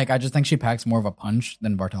got that. I just think she packs more of a punch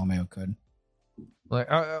than Bartolomeo could.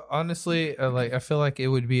 Honestly, I feel like it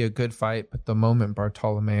would be a good fight, but the moment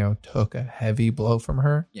Bartolomeo took a heavy blow from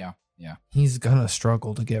her, Yeah. Yeah. he's gonna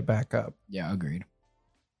struggle to get back up. Yeah, agreed.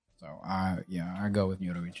 So I go with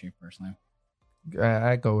Yoruichi personally.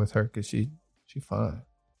 I go with her because she fun.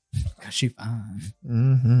 Cause she fine.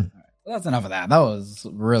 Mm-hmm. Well, that's enough of that. That was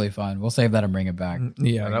really fun. We'll save that and bring it back.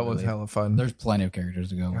 Yeah, that was regularly. hella fun. There's plenty of characters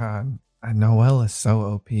to go. God, Noelle is so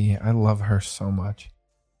OP. I love her so much.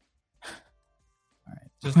 All right.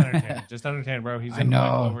 Just entertain. Just entertain, bro. He's I in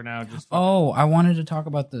know. over now. Just Oh, I wanted to talk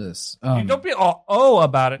about this. You don't be all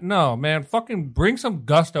about it. No, man. Fucking bring some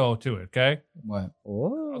gusto to it, okay? What?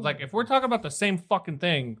 Like, if we're talking about the same fucking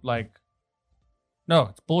thing, like, no,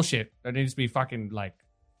 it's bullshit. There needs to be fucking, like,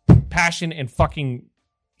 passion and fucking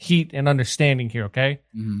heat and understanding here, okay?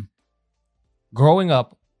 Mm-hmm. Growing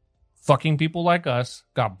up, fucking people like us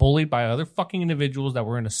got bullied by other fucking individuals that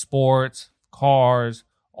were into sports, cars,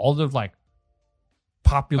 all the, like,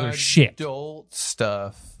 popular shit. Adult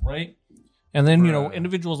stuff. Right? And then, you know, Bruh.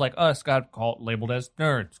 individuals like us got labeled as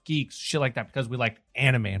nerds, geeks, shit like that because we like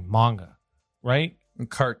anime and manga, right? And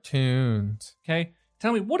cartoons. Okay?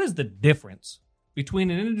 Tell me, what is the difference between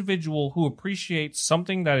an individual who appreciates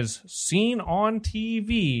something that is seen on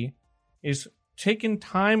TV, is taken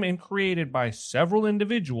time and created by several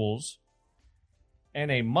individuals,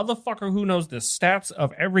 and a motherfucker who knows the stats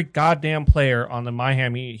of every goddamn player on the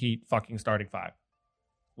Miami Heat fucking starting five?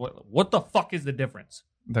 What the fuck is the difference?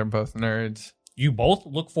 They're both nerds. You both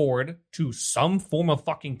look forward to some form of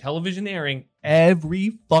fucking television airing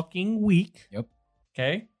every fucking week. Yep.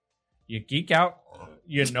 Okay? You geek out.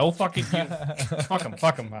 You know fucking... fuck them.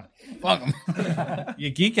 Fuck them. You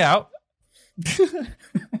geek out.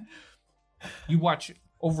 You watch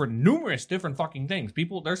over numerous different fucking things.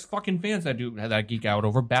 There's fucking fans that geek out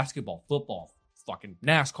over basketball, football, fucking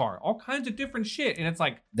NASCAR, all kinds of different shit. And it's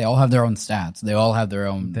like... They all have their own stats. They all have their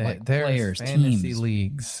own There's players, fantasy teams.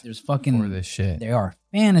 leagues There's fucking... for this shit. There are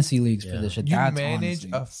fantasy leagues for this shit. You That's manage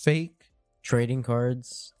honestly. a fake Trading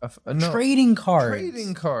cards. Trading cards.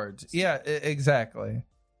 Trading cards. Yeah, exactly.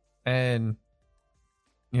 And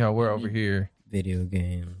you know, we're over here. Video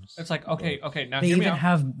games. It's like, okay, now They hear me even out.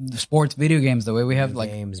 have sports video games the way we have Video like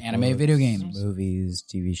games, anime books, video games. movies,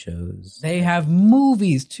 TV shows. They have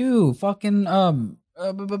movies too. Fucking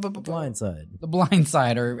The Blind Side. The Blind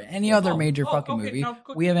Side or any other major fucking okay, movie. now,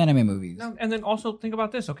 We have anime movies. Now, and then also think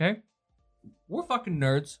about this, okay? We're fucking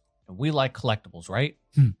nerds and we like collectibles, right?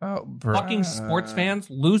 Oh, bro. Fucking sports fans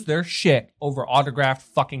lose their shit over autographed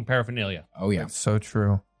fucking paraphernalia. Oh yeah. That's so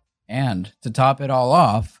true. And to top it all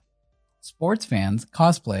off, sports fans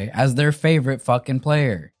cosplay as their favorite fucking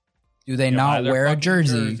player. Do they Yeah, buy not their wear a fucking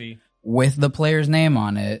jersey with the player's name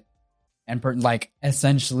on it and like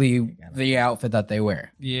essentially the outfit that they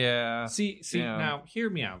wear? Yeah. See, Yeah. now hear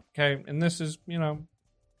me out, okay? And this is,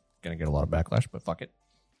 gonna get a lot of backlash, but fuck it.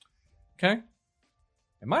 Okay?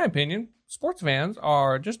 In my opinion, sports fans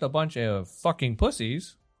are just a bunch of fucking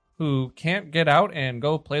pussies who can't get out and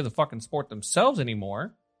go play the fucking sport themselves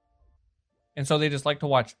anymore. And so they just like to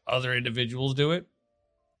watch other individuals do it.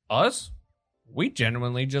 Us? We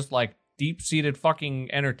genuinely just like deep-seated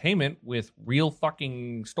fucking entertainment with real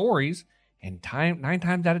fucking stories, and 9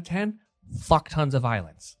 times out of 10, fuck tons of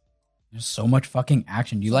violence. There's so much fucking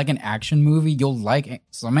action. Do you like an action movie? You'll like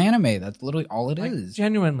some anime. That's literally all it Like, is.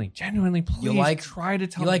 genuinely, please You like try to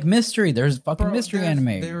tell You me. like mystery. There's fucking Bro, mystery there's-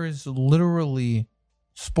 anime. There is literally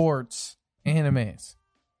sports animes.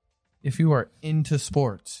 If you are into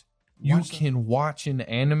sports, you can watch an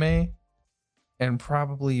anime and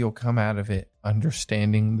probably you'll come out of it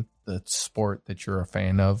understanding the sport that you're a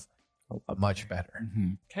fan of much better.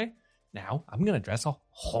 Mhm. Okay, now I'm gonna address a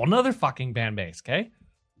whole nother fucking fan base. Okay,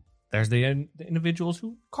 there's the individuals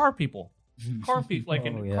who car people, like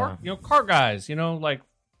car guys. Like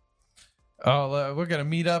Oh, we're gonna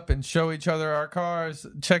meet up and show each other our cars.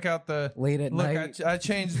 Check out the Late at look. night. I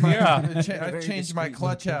changed my Yeah. I Very changed my discreet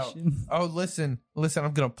clutch location. out. Oh, listen.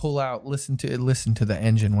 I'm gonna pull out. Listen to the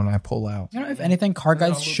engine when I pull out. You know, if anything, car then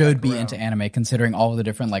I'll guys loop should back be around. into anime, considering all the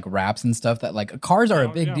different like raps and stuff that like cars are a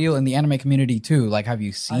Oh, big yeah. deal in the anime community too. Like, have you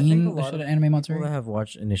I think seen a the lot shit of of Anime people Monster? that have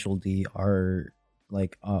watched Initial D are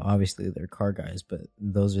like obviously they're car guys, but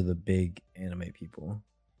those are the big anime people.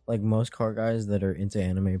 Like most car guys that are into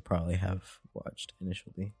anime probably have watched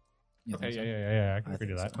Initial D. You okay, think so? yeah, I can I agree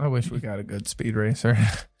to think that. I wish we got a good speed racer.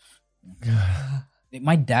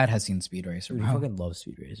 My dad has seen Speed Racer. Dude, bro. I fucking love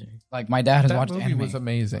Speed Racer. Like my dad has that watched movie anime. was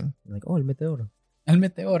amazing. Like, oh, el meteoro. El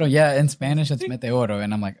Meteoro, yeah. In Spanish, it's Meteoro,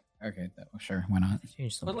 and I'm like, okay, sure, why not?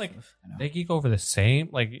 Changed so But, much like, stuff. I know. They geek over the same,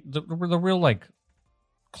 like the real like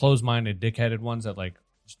closed-minded, dickheaded ones that like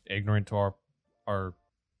just ignorant to our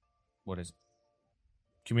what is it?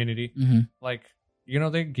 Community. Mhm. Like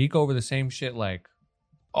they geek over the same shit. Like,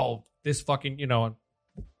 oh, this fucking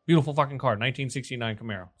Beautiful fucking car, 1969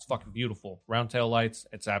 Camaro. It's fucking beautiful. Round tail lights.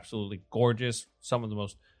 It's absolutely gorgeous. Some of the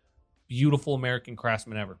most beautiful American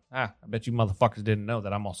craftsmen ever. I bet you motherfuckers didn't know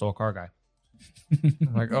that I'm also a car guy.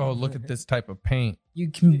 I'm like, oh, look at this type of paint.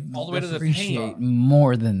 You can All the way to the appreciate paint.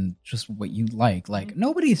 more than just what you like. Like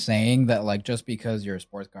nobody's saying that like just because you're a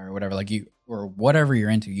sports guy or whatever, like you or whatever you're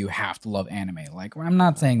into, you have to love anime. Like I'm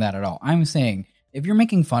not saying that at all. I'm saying if you're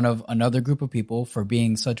making fun of another group of people for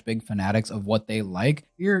being such big fanatics of what they like,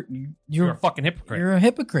 you're a fucking hypocrite. You're a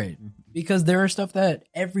hypocrite because there are stuff that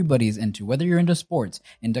everybody's into, whether you're into sports,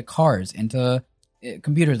 into cars, into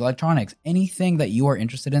computers, electronics, anything that you are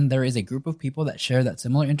interested in. There is a group of people that share that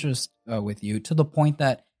similar interest with you to the point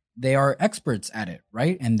that they are experts at it,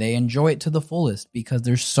 right? And they enjoy it to the fullest because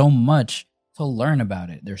there's so much to learn about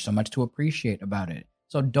it. There's so much to appreciate about it.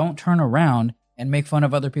 So don't turn around and make fun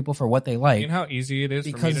of other people for what they like. You know how easy it is for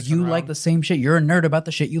me to because turn you around? like the same shit. You're a nerd about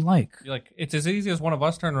the shit you like. You're like, it's as easy as one of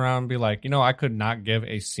us turn around and be like, you know, I could not give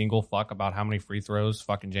a single fuck about how many free throws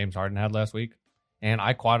fucking James Harden had last week. And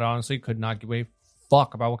I quite honestly could not give a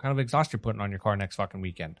fuck about what kind of exhaust you're putting on your car next fucking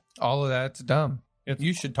weekend. All of that's dumb.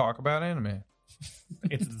 You should talk about anime.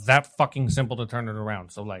 It's that fucking simple to turn it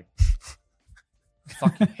around. So like,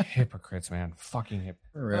 fucking hypocrites, man. Fucking hypocrites.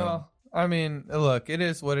 For real. Well, I mean, look, it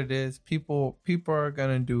is what it is. People are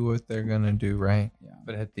gonna do what they're gonna do, right? Yeah.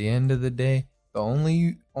 But at the end of the day, the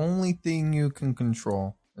only thing you can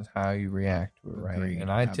control is how you react to it, right? Agreed.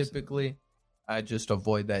 And I Absolutely. typically, I just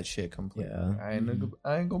avoid that shit completely. Yeah. I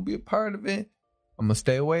ain't gonna be a part of it. I'm gonna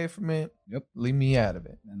stay away from it. Yep. Leave me out of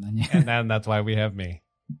it. And then And then that's why we have me.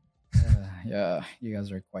 yeah, you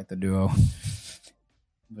guys are quite the duo.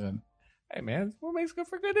 But Hey, man, it's what makes good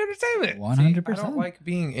for good entertainment. 100%. I don't like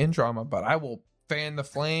being in drama, but I will fan the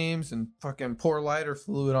flames and fucking pour lighter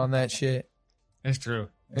fluid on that shit. It's true.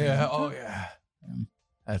 Yeah. Oh yeah. Yeah.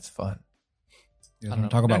 That's fun. You guys I don't want know. to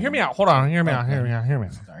talk Now, about? hear me out. Hold on. Hear me out. Okay. Hear me out. Hear me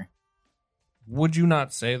out. Sorry. Would you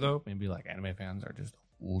not say, though, maybe like anime fans are just a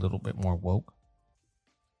little bit more woke?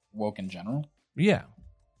 Woke in general. Yeah.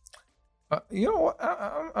 You know what?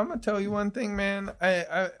 I'm gonna tell you one thing, man.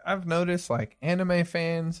 I've noticed like anime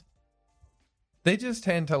fans, they just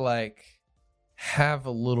tend to like have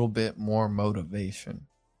a little bit more motivation.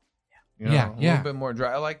 You know, Yeah, a yeah. little bit more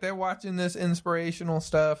drive. Like they're watching this inspirational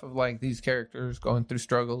stuff of like these characters going through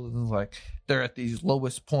struggles and like they're at these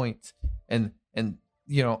lowest points and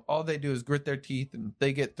you know, all they do is grit their teeth and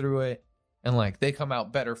they get through it and like they come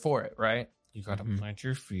out better for it, right? You got to plant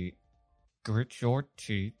your feet, grit your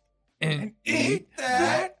teeth, And eat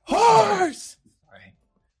that horse. Right.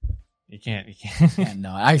 You can't. And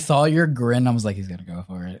no, I saw your grin. I was like, he's gonna go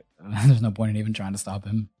for it. There's no point in even trying to stop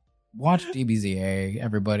him. Watch DBZA,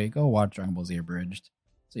 everybody. Go watch Dragon Ball Z Abridged,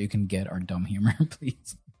 so you can get our dumb humor,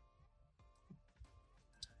 please.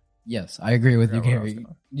 Yes, I agree with you, forgot what I was Gary.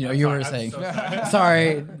 going. You know, I'm you sorry, were I'm saying. so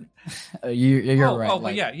Sorry, you're right. Oh, like,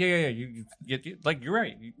 but yeah. Like you're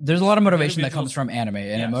right. there's a lot of motivation that Individuals- comes from anime, and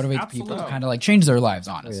Yes, it motivates people to absolutely. kind of like change their lives.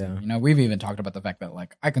 Honestly, Yeah. you know, we've even talked about the fact that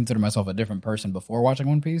like I consider myself a different person before watching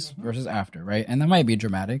One Piece versus after, right? And that might be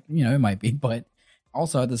dramatic, you know, it might be, but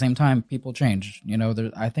also at the same time, people change. You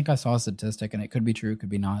know, I think I saw a statistic, and it could be true, could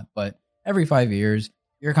be not, but every 5 years,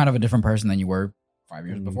 you're kind of a different person than you were 5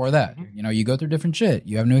 years before that. You know, you go through different shit,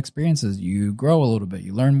 you have new experiences, you grow a little bit,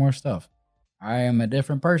 you learn more stuff. I am a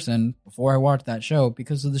different person before I watched that show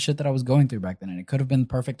because of the shit that I was going through back then. And it could have been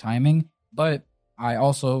perfect timing, but I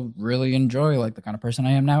also really enjoy like the kind of person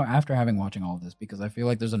I am now after having watching all of this, because I feel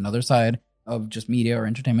like there's another side of just media or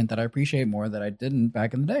entertainment that I appreciate more that I didn't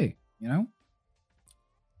back in the day, you know?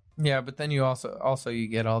 Yeah, but then you also you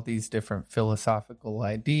get all these different philosophical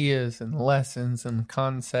ideas and lessons and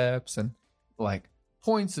concepts and like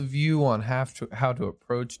points of view on how to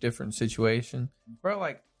approach different situations. Bro,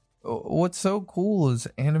 like what's so cool is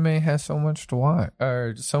anime has so much to watch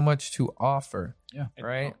or so much to offer. Yeah.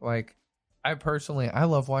 Right? Like I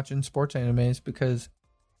love watching sports animes because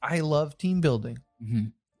I love team building. Mm-hmm.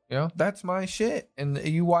 You know, that's my shit. And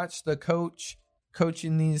you watch the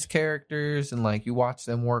coaching these characters and like you watch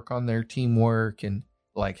them work on their teamwork and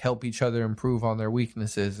like help each other improve on their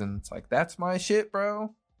weaknesses. And it's like, that's my shit,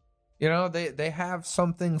 bro. You know, they have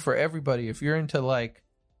something for everybody. If you're into like,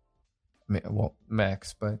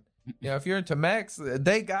 mechs, but you know, if you're into mechs,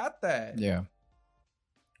 they got that. Yeah.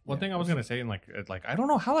 One thing I was gonna say, and like I don't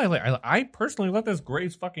know how I personally let this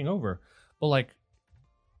graze fucking over, but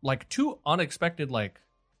like two unexpected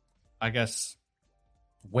I guess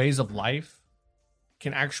ways of life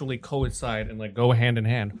can actually coincide and like go hand in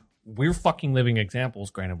hand. We're fucking living examples.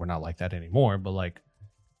 Granted, we're not like that anymore, but like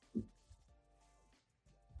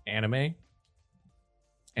anime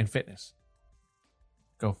and fitness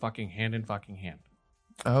go fucking hand in fucking hand.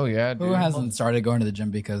 Oh yeah, dude. Who hasn't started going to the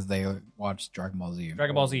gym because they watched Dragon Ball Z?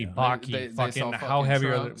 Dragon Ball Z, Baki, They fucking saw how heavy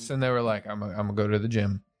are Trunks, and they were like, I'm gonna go to the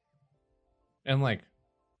gym. and like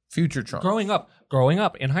Future Trunks. growing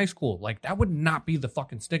up in high school, like that would not be the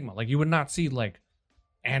fucking stigma. Like you would not see like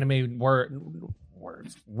anime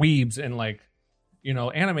words, weebs, and like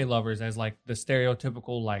anime lovers as like the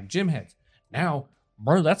stereotypical like gym heads. Now,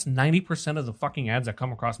 bro, that's 90% of the fucking ads that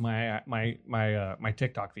come across my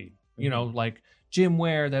TikTok feed. Like gym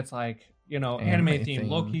wear that's like anime theme,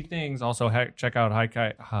 low key things. Also, check out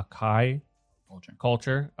Hakai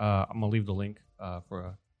Culture. I'm gonna leave the link for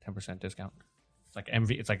a 10% discount. It's like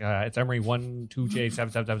MV. It's like it's Emery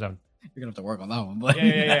 12J7777. You're gonna have to work on that one. But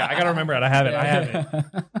Yeah. I gotta remember it. I have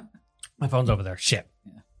it. My phone's over there. Shit.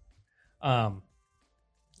 Yeah.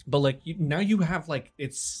 But like now you have like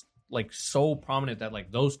it's like so prominent that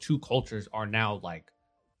like those two cultures are now like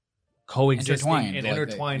coexisting and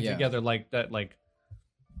intertwined together like that. Like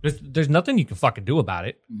there's nothing you can fucking do about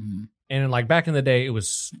it. Mm-hmm. And like back in the day, it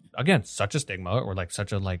was again such a stigma or like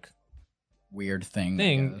such a like weird thing.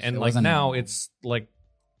 And like now it's like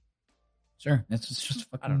sure, it's just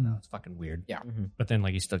fucking, I don't know, it's fucking weird. Yeah, but then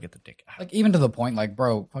like you still get the dick. Like even to the point, like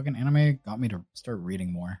bro, fucking anime got me to start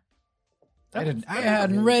reading more. I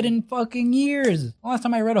hadn't read in fucking years. The last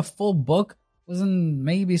time I read a full book was in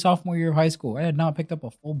maybe sophomore year of high school. I had not picked up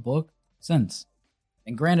a full book since.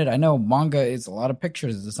 And granted, I know manga is a lot of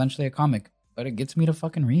pictures. It's essentially a comic, but it gets me to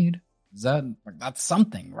fucking read. That's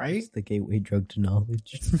something, right? It's the gateway drug to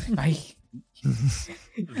knowledge.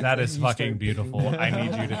 That is fucking beautiful. I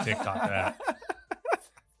need you to TikTok that.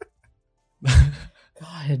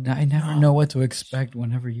 God, I never know what to expect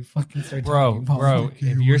whenever you fucking start talking about bro. manga.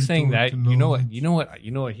 If you're saying that, you know what?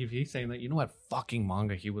 If he's saying that, you know what fucking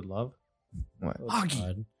manga he would love? What?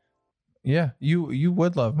 Magi. Yeah, you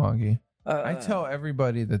would love Magi. I tell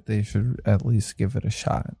everybody that they should at least give it a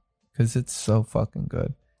shot because it's so fucking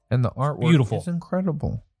good and the artwork Beautiful. is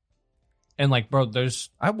incredible. And like, bro,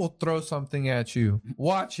 I will throw something at you.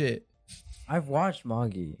 Watch it. I've watched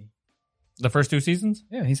Magi. The first 2 seasons?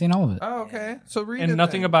 Yeah, he's seen all of it. Oh, okay. So read and it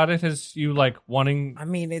nothing then. about it is you like wanting. I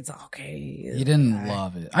mean, it's okay. You didn't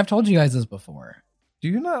love it. I've told you guys this before. Do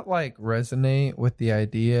you not like resonate with the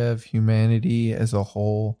idea of humanity as a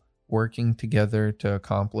whole working together to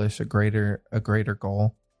accomplish a greater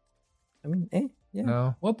goal? I mean, yeah.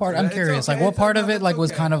 No. What part? I'm It's curious. okay. Like, what part No, of it it's like was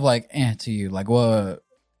okay. kind of like to you? Like, what?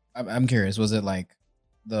 I'm curious. Was it like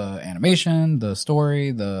the animation, the story,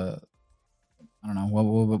 I don't know.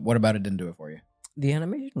 What about it didn't do it for you? The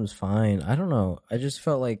animation was fine. I don't know. I just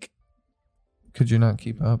felt like Could you not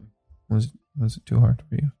keep up? Was it too hard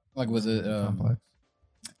for you? Like, was it complex?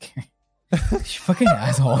 You fucking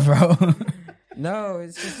asshole, bro. no.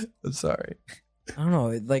 It's just I'm sorry. I don't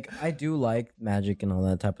know. Like I do like magic and all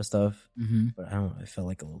that type of stuff, Mm-hmm. but I don't know. I felt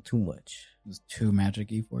like a little too much. It was too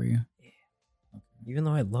magic-y for you. Even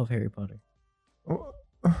though I love Harry Potter.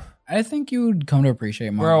 I think you would come to appreciate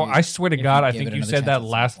manga. Bro, I swear to if God, you I give think it you another said chance that at some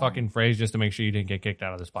last point. fucking phrase just to make sure you didn't get kicked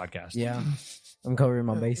out of this podcast. Yeah, I'm covering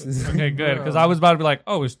my bases. Okay, good. Because I was about to be like,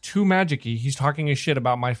 oh, it's too magic-y. He's talking his shit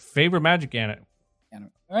about my favorite magic anime.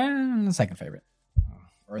 Second favorite.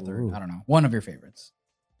 Or third. Ooh. I don't know. One of your favorites.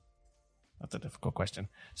 That's a difficult question.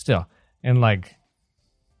 Still. And like,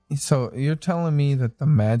 So you're telling me that the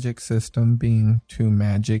magic system being too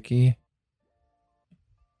magic-y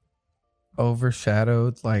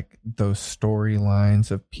overshadowed like those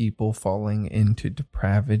storylines of people falling into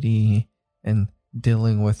depravity and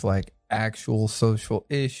dealing with like actual social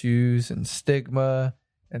issues and stigma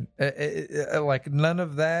and like none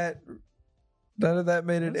of that made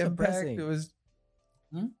an That's impact. depressing.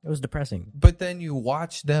 It was depressing. But then you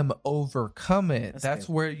watch them overcome it. That's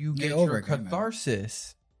good. where you They get your overcame it.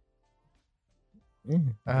 catharsis. Yeah.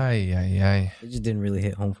 Ay. It just didn't really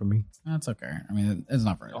hit home for me. That's okay. I mean, it's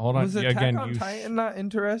not for you. hold on. Was Yeah, Attack again, on you Titan not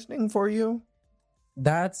interesting for you?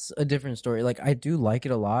 That's a different story. Like I do like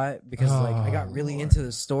it a lot because like I got really into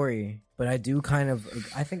the story, but I do kind of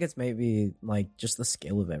I think it's maybe like just the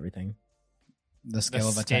scale of everything. The scale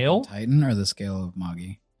of Attack scale? on Titan or the scale of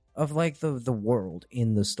Magi? Of like the world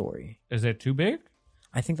in the story. is it too big?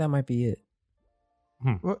 I think that might be it.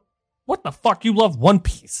 What the fuck? You love One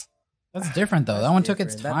Piece? That's different though. That's That one took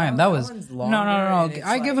its different. time. That That was one's no. longer, and it's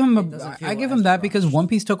I give like, him it doesn't feel I give as him that because rushed. One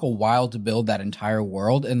Piece took a while to build that entire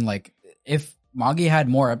world, and like if Magi had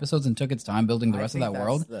more episodes and took its time building the I rest of think that that's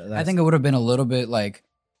world, the- I that's- think it would have been a little bit like.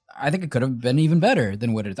 I think it could have been even better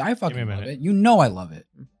than what it is. I me a fucking love minute. it. You know I love it.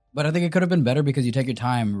 But I think it could have been better because you take your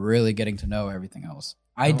time really getting to know everything else.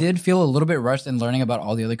 I did feel a little bit rushed in learning about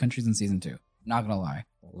all the other countries in season 2. Not gonna lie.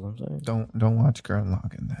 What was I saying? Don't watch Gurren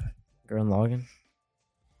Lagann then. Gurren Lagann.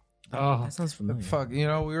 Oh, That sounds familiar. Fuck, we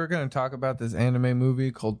were gonna talk about this anime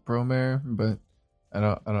movie called Promare, but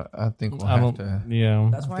I think we'll have to. Yeah.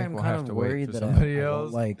 That's why I'm kind of worried that I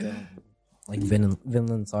won't like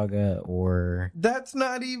Vinland Saga or That's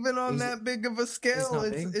not even on that big of a scale. not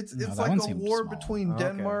It's big? it's No, it's that like one a seemed war small. between Oh, okay.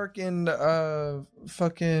 Denmark and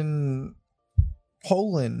fucking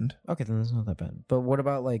Poland. okay, then that's not that bad. But what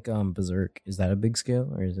about like Berserk? Is that a big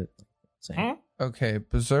scale or is it same? Huh? Okay,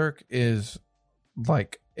 Berserk is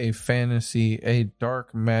like a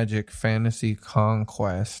dark magic fantasy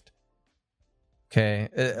conquest. Okay,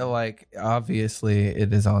 like obviously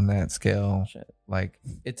it is on that scale. Shit. Like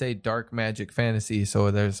it's a dark magic fantasy,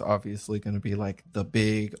 so there's obviously going to be like the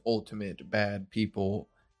big ultimate bad people,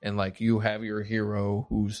 and like you have your hero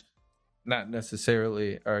who's not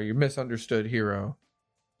necessarily or your misunderstood hero,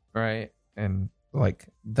 right? And like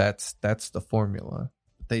that's the formula.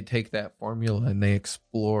 They take that formula and they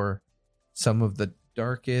explore some of the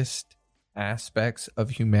darkest aspects of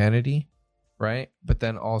humanity, right? But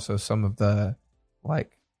then also some of the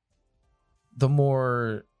like the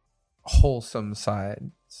more wholesome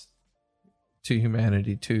sides to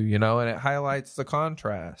humanity too, and it highlights the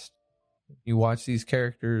contrast. You watch these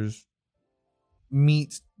characters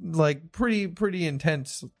meet like pretty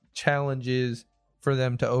intense challenges for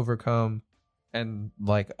them to overcome, and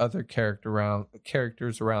like other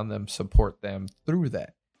characters around them support them through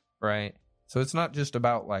that, right? So it's not just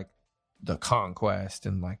about like the conquest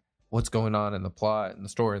and like what's going on in the plot and the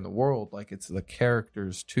story in the world. Like it's the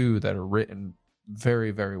characters too that are written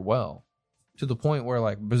very, very well, to the point where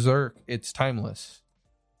like Berserk, it's timeless.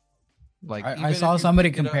 Like I even saw if you somebody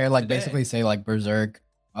pick it up compare like today- basically say like Berserk,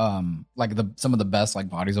 like some of the best like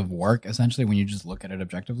bodies of work essentially when you just look at it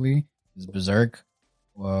objectively is Berserk,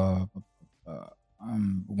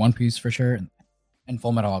 One Piece for sure, and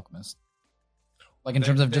Full Metal Alchemist. Like in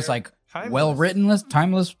terms of just they're like timeless. well written,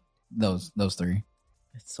 timeless. Those three.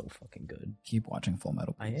 It's so fucking good. Keep watching Full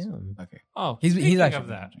Metal. I Please. am. Okay. Oh, He's speaking actually of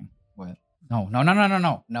that. watching. What?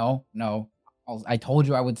 No. I told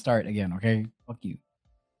you I would start again. Okay. Fuck you.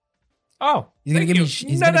 Oh, He's gonna thank give me. you.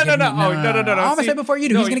 He's No. gonna give me- Oh, no. I'm gonna See, say before you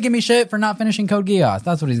do. no, He's gonna give me shit for not finishing Code Geass.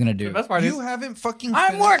 That's what he's gonna do. The best part is, You haven't fucking.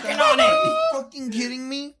 I'm finished working that? on it. Are you fucking kidding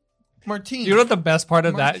me, Martine? you know what the best part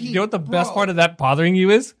of that? Martine, You know what the best bro. part of that bothering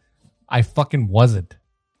you is? I fucking wasn't.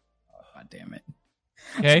 God damn it.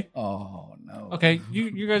 Okay. Oh no. Okay.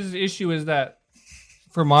 You guys' issue is that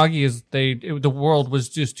for Magi is the world was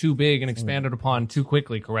just too big and expanded upon too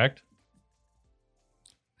quickly. Correct.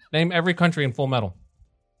 Name every country in Full Metal.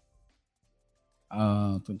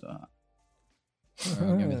 Give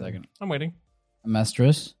me a second. I'm waiting.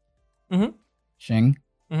 Amestris. Mhm. Shing.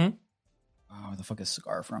 Mhm. Oh, where the fuck is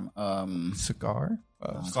Scar from? Cigar.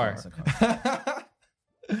 no, Scar. it's not Scar.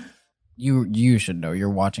 You should know. You're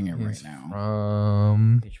watching it right now.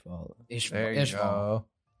 Ishval. There you Ishval. go.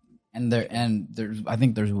 And there's I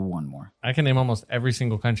think there's one more. I can name almost every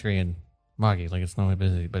single country in Magi like it's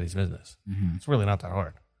nobody's business. Mhm. It's really not that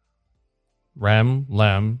hard.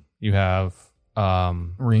 Lem. You have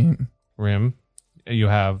Rim. Rim. You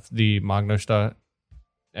have the Magnosta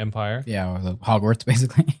Empire. Yeah, or the Hogwarts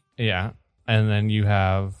basically. Yeah. And then you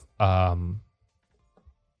have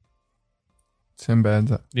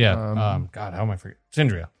Sinbad's. God, how am I forgetting?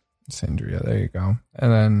 Syndria. Sindria. There you go.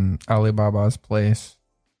 And then Alibaba's place.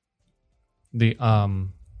 The That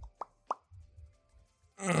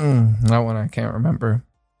one I can't remember.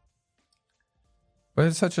 But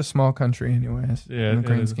it's such a small country, anyways. Yeah, in the it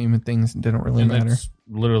grand is. scheme of things, it didn't really and matter. it's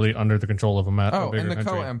literally under the control of a Oh, bigger and the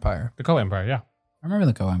country. Ko Empire. The Ko Empire, yeah. I remember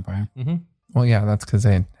the Ko Empire. Mm-hmm. Well, yeah, that's because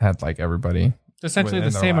they had like everybody. Essentially the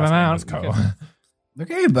within their same last name amount. was Ko. because-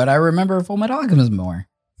 Okay, but I remember Full Metal Alchemist more.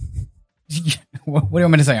 What do you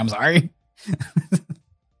want me to say? I'm sorry.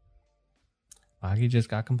 Magi just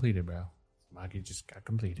got completed, bro. Magi just got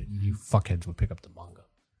completed. You fuckheads would pick up the manga.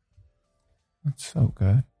 It's so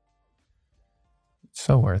good. It's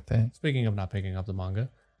so worth it. Speaking of not picking up the manga,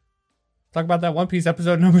 talk about that One Piece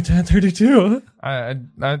episode number 1032. I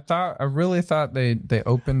really thought they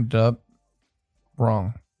opened up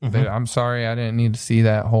wrong. Mhm. I'm sorry, I didn't need to see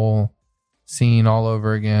that whole scene all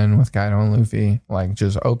over again with Kaido and Luffy. Like,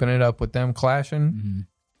 just open it up with them clashing.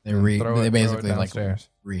 They and throw they it basically like downstairs.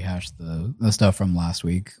 rehashed the stuff from last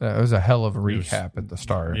week. That was a hell of a It was- recap at the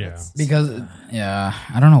start. Yeah. Because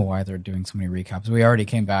I don't know why they're doing so many recaps. We already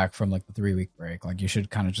came back from like the 3-week break. Like you should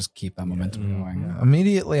kind of just keep that momentum going. Yeah.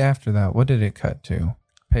 Immediately after that, what did it cut to?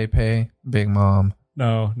 Pepe, Big Mom.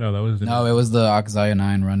 No, that was No, it was the Akazaya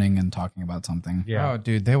 9 running and talking about something. Yeah. Oh,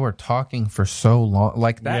 dude, they were talking for so long.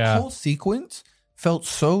 Like that Yeah. whole sequence felt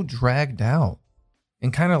so dragged out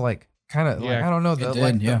and kind of kind of like, Yeah, I don't know,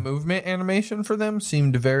 the movement animation for them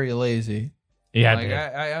seemed very lazy. Yeah, Like,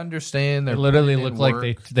 I understand. it literally looked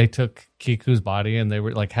like they took Kiku's body and they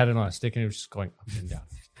were like had it on a stick and it was just going up and down.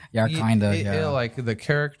 Yeah, kind of. Yeah. Like the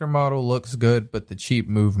character model looks good, but the cheap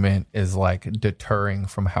movement is like deterring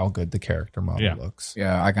from how good the character model looks.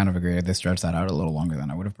 Yeah, I kind of agree. They stretched that out a little longer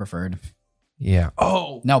than I would have preferred. Yeah.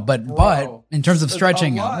 Oh no, but in terms of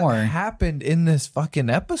stretching it more, happened in this fucking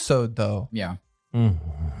episode though. Yeah. Go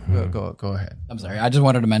ahead. I'm sorry. I just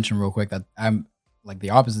wanted to mention real quick that I'm like the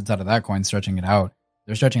opposite side of that coin, stretching it out.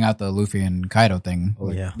 They're stretching out the Luffy and Kaido thing.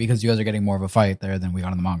 Oh, yeah. Because you guys are getting more of a fight there than we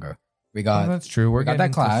got in the manga. We got that's true. We got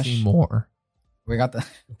that clash. To see more. We got the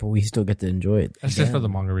But we still get to enjoy it. That's just for the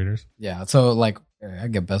manga readers. Yeah. So like I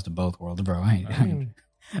get best of both worlds, bro.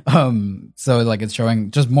 So like it's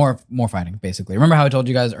showing just more fighting basically. Remember how I told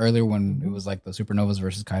you guys earlier when it was like the Supernovas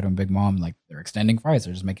versus Kaido and Big Mom, like they're extending fights,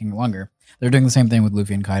 they're just making it longer. They're doing the same thing with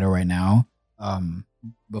Luffy and Kaido right now.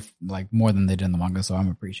 Like more than they did in the manga, so I'm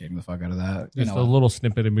appreciating the fuck out of that. Just a little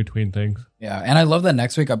snippet in between things. Yeah, and I love that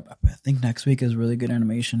next week. I think next week is really good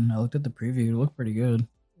animation. I looked at the preview; it looked pretty good.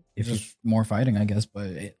 It's just more fighting, I guess, but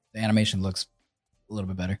the animation looks a little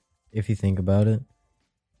bit better. If you think about it,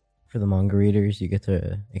 for the manga readers, you get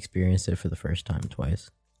to experience it for the first time twice.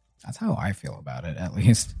 That's how I feel about it, at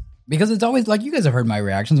least. Because it's always like, you guys have heard my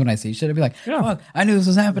reactions when I see shit. I'd be like, fuck, I knew this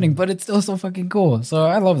was happening, but it's still so fucking cool. So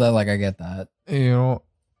I love that. Like, I get that. You know,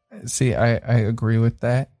 see, I agree with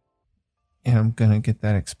that. And I'm going to get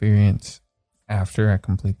that experience after I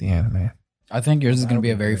complete the anime. I think yours is going to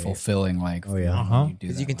be a very fulfilling, like, oh, yeah.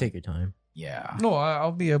 Because you can take your time. Yeah. No,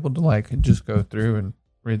 I'll be able to, like, just go through and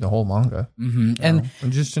read the whole manga and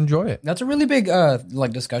just enjoy it. That's a really big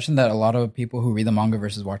like discussion that a lot of people who read the manga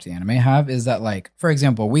versus watch the anime have, is that, like, for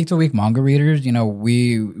example, week to week manga readers, you know,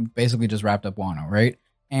 we basically just wrapped up Wano, right?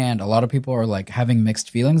 And a lot of people are like having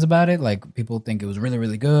mixed feelings about it. Like, people think it was really,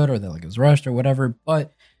 really good, or that like it was rushed or whatever.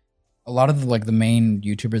 But a lot of the main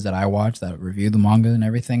YouTubers that I watch that review the manga and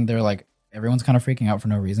everything, they're like, everyone's kind of freaking out for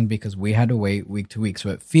no reason because we had to wait week to week, so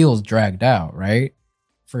it feels dragged out, right?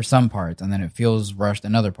 For some parts, and then it feels rushed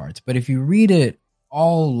in other parts. But if you read it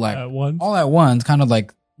all at once, kind of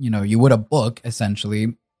like, you know, you would a book,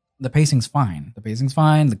 essentially, the pacing's fine. The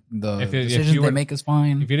decisions they make is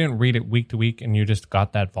fine. If you didn't read it week to week and you just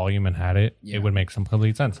got that volume and had it, it would make some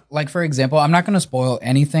complete sense. Like, for example, I'm not going to spoil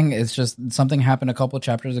anything. It's just something happened a couple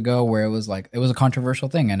chapters ago where it was a controversial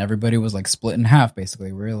thing, and everybody was like split in half,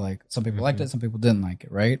 basically. Where like some people liked it, some people didn't like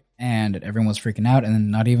it, right? And everyone was freaking out. And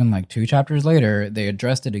then not even like 2 chapters later, they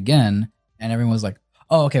addressed it again, and everyone was like,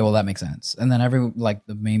 "Oh, okay, well that makes sense." And then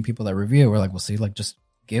the main people that review were like, "Well, see, like just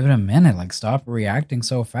give it a minute. Like, stop reacting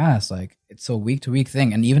so fast. Like, it's a week to week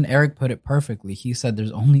thing." And even Eric put it perfectly. He said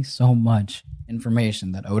there's only so much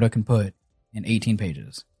information that Oda can put in 18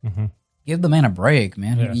 pages. Mm-hmm. Give the man a break,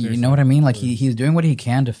 man. Yeah, you know what I mean? Like, he's doing what he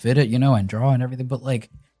can to fit it, you know, and draw and everything. But like,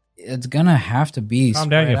 it's gonna have to be calm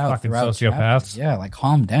down, you out fucking throughout sociopaths. chapters. Yeah, like,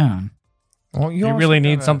 calm down. Well, you really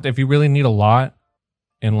need something. If you really need a lot,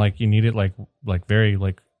 and like you need it like very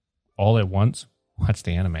like all at once, watch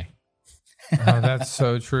the anime. Oh, that's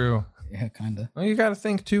so true. Yeah, kind of. Well, you got to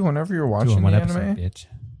think too. Whenever you're watching the anime, bitch.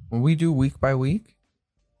 When we do week by week,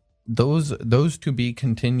 those to be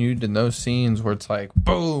continued, and those scenes where it's like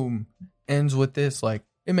boom ends with this, like,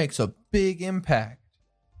 it makes a big impact.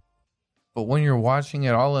 But when you're watching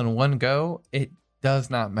it all in one go, it does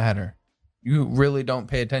not matter. You really don't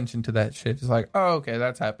pay attention to that shit. It's like, oh, okay,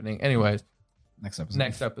 that's happening. Anyways, next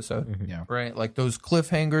episode. Mm-hmm. Yeah. Right? Like those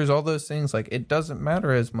cliffhangers, all those things, like, it doesn't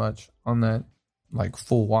matter as much on that, like,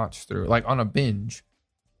 full watch through, like on a binge.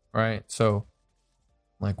 Right? So,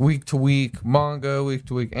 like, week to week manga, week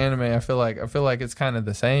to week anime, I feel like it's kind of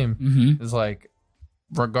the same. Mm-hmm. It's like,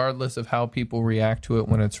 regardless of how people react to it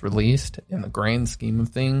when it's released, in the grand scheme of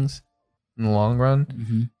things, in the long run,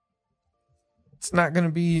 mm-hmm. it's not going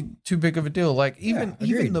to be too big of a deal. Like, even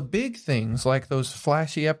the big things, like those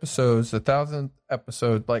flashy episodes, the 1000th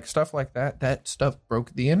episode, like stuff like that stuff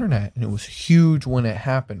broke the internet, and it was huge when it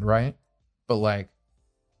happened, right? But like,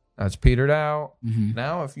 that's petered out. Mm-hmm.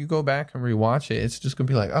 Now, if you go back and rewatch it, it's just going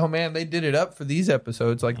to be like, oh man, they did it up for these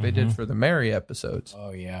episodes like they did for the Mary episodes.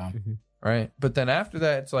 Oh yeah. Mm-hmm. Right? But then after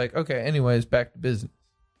that, it's like, okay, anyways, back to business.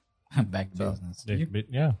 Back to business.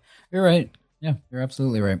 Yeah. You're right. Yeah, you're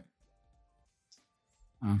absolutely right.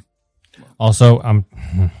 Also,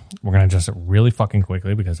 we're gonna adjust it really fucking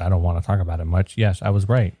quickly because I don't want to talk about it much. Yes, I was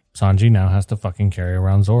right. Sanji now has to fucking carry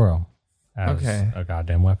around Zoro as a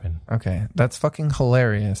goddamn weapon. Okay, that's fucking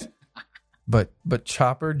hilarious. But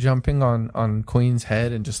Chopper jumping on Queen's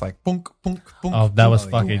head and just like bunk bunk bunk. Oh, that was Oh,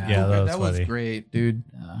 fucking yeah. that was funny. great, dude.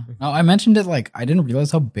 No, I mentioned it like I didn't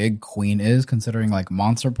realize how big Queen is, considering like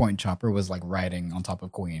Monster Point Chopper was like riding on top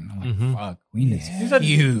of Queen. I'm like, Mhm. fuck, Queen is He's a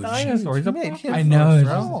huge. dinosaur. He's a fucking I know. It's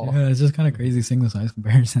bro. just, it's just kind of crazy seeing the size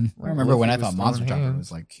comparison. I Like, remember when I Luffy was thought Monster throwing Chopper hands.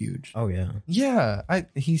 was like huge. Oh yeah. Yeah,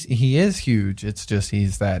 he is huge. It's just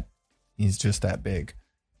he's just that big.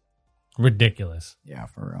 ridiculous. Yeah,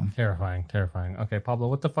 for real. Terrifying. Okay, Pablo,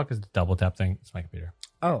 what the fuck is the double tap thing? It's my computer.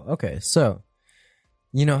 Oh, okay. So,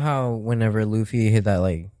 you know how whenever Luffy hit that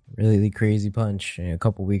like really crazy punch a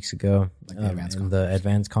couple weeks ago, Like the Advanced in the Conquerors.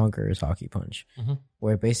 Advanced Conquerors hockey punch, Mhm.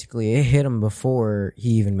 where basically it hit him before he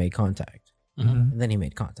even made contact, Mhm. and then he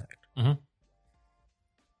made contact. Mhm.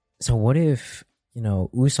 So what if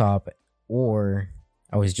Usopp, or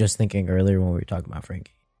I was just thinking earlier when we were talking about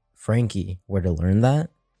Frankie were to learn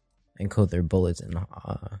that and coat their bullets in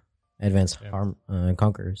Advanced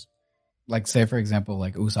Conquerors. Like, say for example,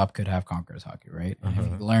 like Usopp could have Conqueror's Hockey, right? And if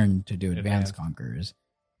he learned to do Advanced Conquerors,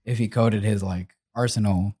 if he coded his like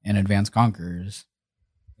arsenal in Advanced Conquerors,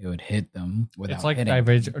 it would hit them without It's like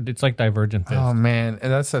hitting. It's like Divergent Fist. Oh man,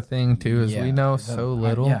 and that's the thing too is Yeah. we know Is that- so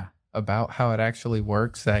little yeah. about how it actually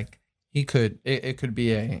works. Like it could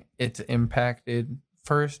be it's impacted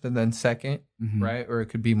first and then second, Mhm. right? Or it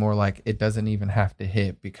could be more like it doesn't even have to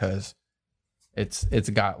hit because it's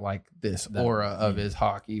got like this That- aura of his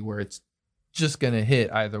hockey where it's just gonna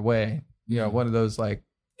hit either way. You know, one of those like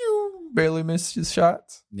you barely missed his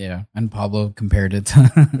shots. Yeah, and Pablo compared it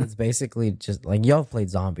to It's basically just like y'all played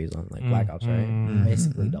zombies on like Black Ops, right? Mhm.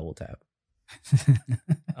 Basically double tap.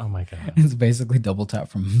 Oh my god. it's basically double tap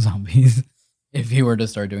from zombies. If he were to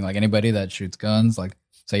start doing like anybody that shoots guns, like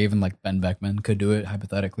say even like Ben Beckman could do it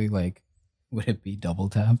hypothetically, like would it be double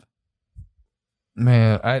tap?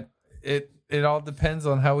 Man, it all depends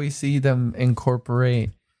on how we see them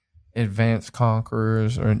incorporate Advanced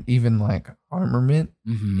Conquerors or even like armament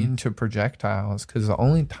Mhm. into projectiles. Because the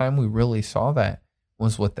only time we really saw that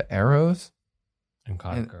was with the arrows, And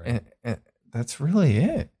and, Katakuri. and that's really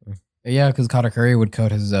it. Yeah, because Katakuri would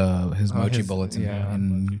coat his Oh, mochi his- bullets in, yeah,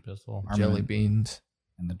 in Pistol. armament. Jelly beans.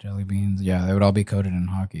 And the jelly beans. Yeah, they would all be coated in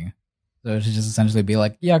hockey. So it should just essentially be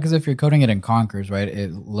like, yeah, because if you're coating it in Conquers, right,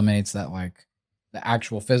 it eliminates that like the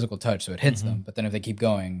actual physical touch, so it hits them. But then if they keep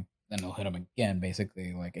going, then it'll hit them again.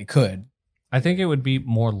 Basically, like it could. I think it would be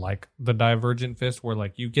more like the Divergent Fist, where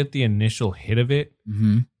like you get the initial hit of it,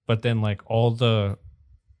 Mm-hmm. but then like all the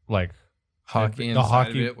like Hockey the inside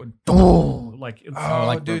hockey, of it would. like it's Oh,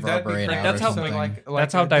 like dude, that'd be reverberate crazy. out that's or how something. like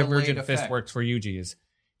that's how a delayed Divergent Fist effect. works for Yuji. Is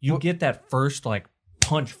you get that first like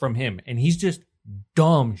punch from him, and he's just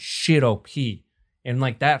dumb shit OP, and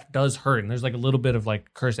like that does hurt, and there's like a little bit of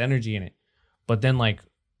like curse energy in it, but then like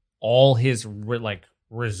all his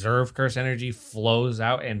reserve curse energy flows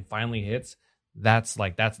out and finally hits. That's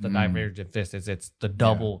the Divergent Fist. It's the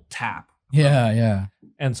double tap. Yeah.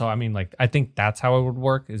 And so I mean, like I think that's how it would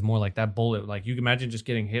work. Is more like that bullet. Like you can imagine just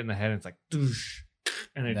getting hit in the head, and it's like, doosh,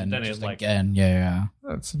 and then Then it's just like again, yeah.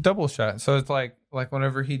 It's a double shot. So it's like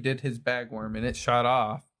whenever he did his bagworm and it shot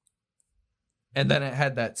off, and then it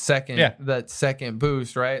had that second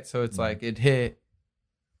boost, right? So it's like it hit,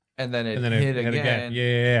 and then it hit again.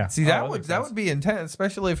 Yeah. See, that would be intense,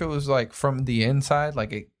 especially if it was like from the inside,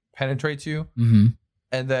 like it penetrates you, Mm-hmm.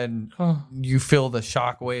 and then you feel the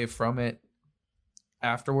shock wave from it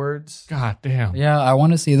afterwards. God damn. Yeah, I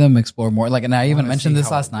want to see them explore more. Like, and I even wanna mentioned see this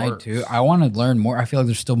how last it night works. too. I want to learn more. I feel like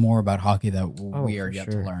there's still more about hockey that we are for yet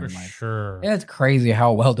to sure. learn. For Like, sure. yeah, it's crazy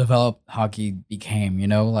how well developed hockey became. You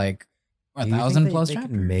know, like Do you think 1,000 they- plus they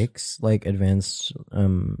chapters. can mix like advanced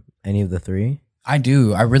any of the three? I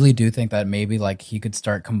do. I really do think that maybe like he could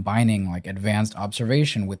start combining like advanced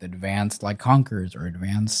observation with advanced like conquerors or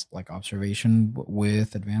advanced like observation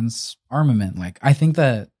with advanced armament. Like I think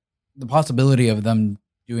that the possibility of them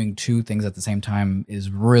doing two things at the same time is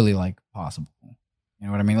really like possible. You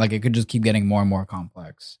know what I mean? Like it could just keep getting more and more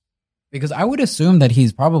complex. Because I would assume that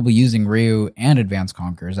he's probably using Ryu and advanced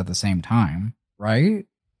conquerors at the same time, right?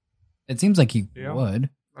 It seems like he would.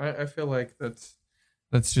 I feel like that's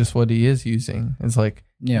just what he is using. It's like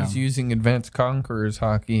he's using Advanced Conquerors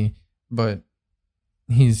hockey, but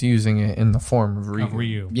he's using it in the form of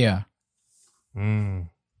Ryu. Yeah. Mm.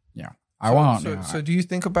 Yeah. So do you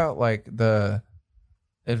think about like the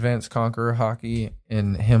Advanced Conqueror hockey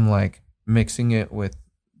and him like mixing it with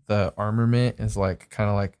the armament is like kind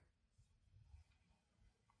of like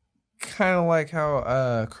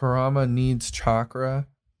how Kurama needs chakra.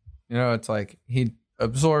 You know, it's like he'd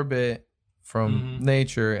absorb it from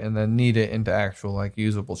nature and then knead it into actual like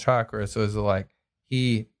usable chakra. So is it like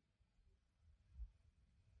he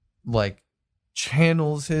like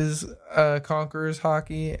channels his Conqueror's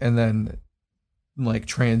hockey and then like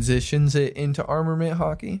transitions it into armament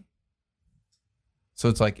hockey. So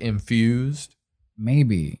it's like infused.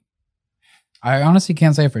 Maybe. I honestly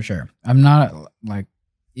can't say for sure. I'm not like,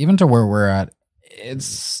 even to where we're at,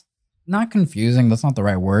 it's not confusing. That's not the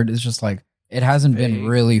right word. It's just like, it hasn't been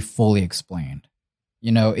really fully explained.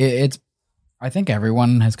 You know, it's, I think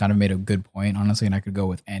everyone has kind of made a good point, honestly, and I could go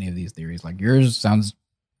with any of these theories. Like yours sounds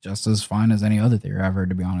just as fine as any other theory I've heard,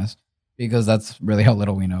 to be honest, because that's really how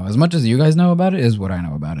little we know. As much as you guys know about it is what I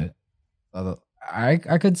know about it.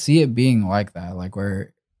 I could see it being like that, like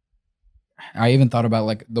where I even thought about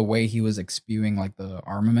like the way he was spewing like the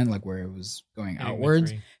armament, like where it was going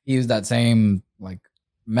outwards. He used that same like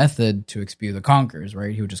method to spew the Conquerors,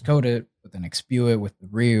 right? He would just code it, but then spew it with the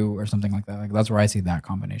Ryu or something like that. Like that's where I see that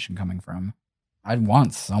combination coming from. I'd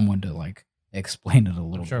want someone to like explain it a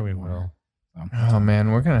little. I'm sure we more. will. So. Oh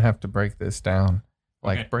man, we're gonna have to break this down.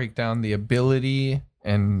 Like break down the ability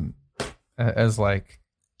and as like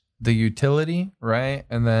the utility, right?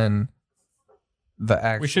 And then the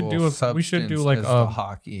actual we should do like a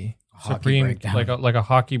hockey supreme like a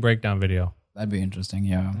hockey breakdown video. That'd be interesting,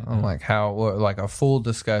 yeah. On like how like a full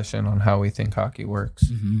discussion on how we think hockey works.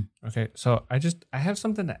 Mm-hmm. Okay, so I have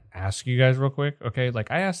something to ask you guys real quick. Okay,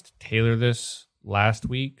 like I asked Taylor this last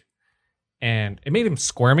week, and it made him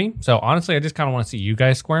squirmy. So honestly, I just kind of want to see you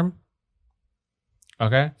guys squirm.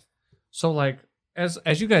 Okay, so like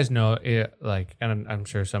as you guys know, like, and I'm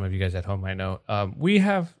sure some of you guys at home might know, we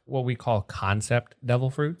have what we call concept devil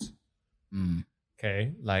fruits.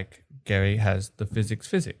 Okay, like Gary has the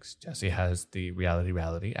physics. Jesse has the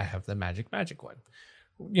reality. I have the magic one.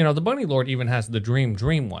 You know, the Bunny Lord even has the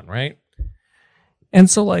dream one, right? And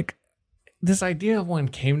so like this idea of one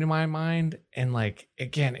came to my mind, and like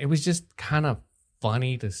again, it was just kind of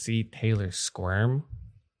funny to see Taylor squirm.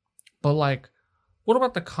 But like, what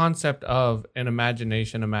about the concept of an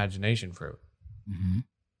imagination fruit? Mm-hmm.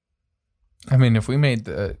 I mean, if we made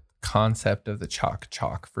the concept of the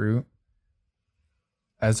chalk fruit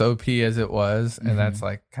as OP as it was, and that's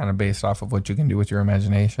like kind of based off of what you can do with your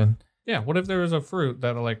imagination. Yeah, what if there was a fruit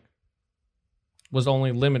that like was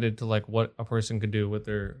only limited to like what a person could do with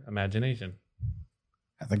their imagination?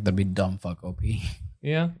 I think that'd be dumb fuck OP.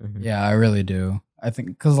 Yeah? Yeah, I really do. I think,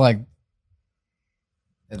 because like,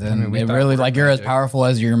 then it really, like, you're as powerful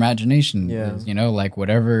as your imagination is, you know, like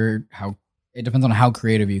whatever, how, it depends on how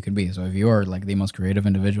creative you can be. So if you are like the most creative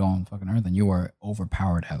individual on fucking earth, then you are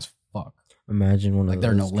overpowered as fuck. Imagine one like of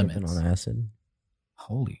there are no those limits on acid.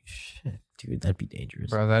 Holy shit, dude, that'd be dangerous,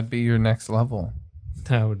 bro. That'd be your next level.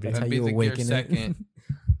 That would be. That's how be you the awaken gear second.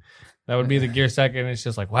 That would be the gear second. It's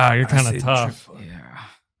just like, wow, you're kind of tough. Yeah.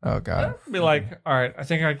 Oh god. I'd be like, all right, I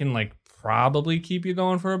think I can like probably keep you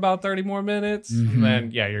going for about 30 more minutes, and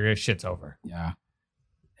then yeah, your shit's over. Yeah.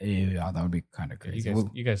 Yeah, that would be kind of crazy.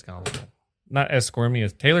 You guys kind of not as squirmy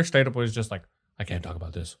as Taylor. Straight up was just like, I can't talk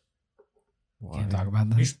about this. Can't talk about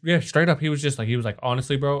that. Yeah, straight up, he was like,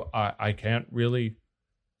 honestly, bro, I can't really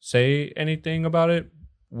say anything about it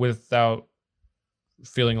without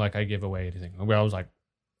feeling like I give away anything. Where I was like,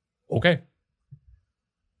 okay.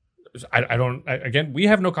 I don't. Again, we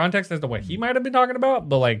have no context as to what he might have been talking about,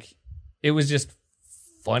 but like, it was just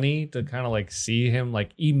funny to kind of like see him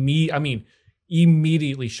like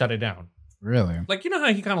immediately shut it down. Really? Like, you know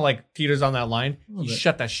how he kind of like teeters on that line? He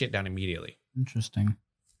shut that shit down immediately. Interesting.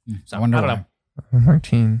 So, I wonder I don't why. know.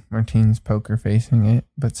 Martine's poker facing it,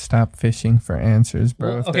 but stop fishing for answers, bro.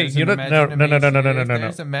 Well, If okay, there's you an don't. No. If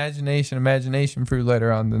there's imagination fruit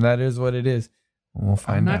later on, then that is what it is. We'll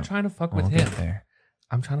find out. I'm not trying to fuck with We'll him. get there.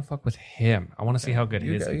 I'm trying to fuck with him. I want to see how good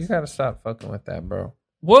his You is. gotta stop fucking with that, bro.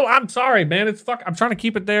 Well, I'm sorry, man. It's fuck. I'm trying to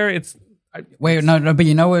keep it there. Wait, no, but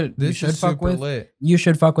you know what? This you should is fuck super with. lit. You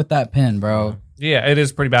should fuck with that pin, bro. Yeah, it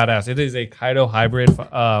is pretty badass. It is a Kaido hybrid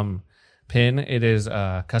pin. It is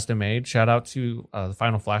custom made. Shout out to the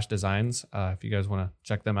Final Flash Designs. If you guys want to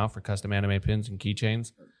check them out for custom anime pins and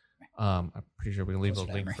keychains, I'm pretty sure we can leave a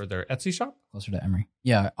link for their Etsy shop. Closer to Emery.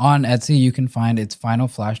 Yeah, on Etsy you can find its Final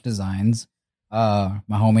Flash Designs. My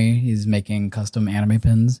homie, he's making custom anime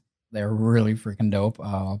pins. They're really freaking dope.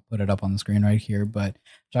 I'll put it up on the screen right here. But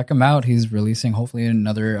check him out. He's releasing hopefully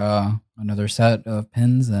another set of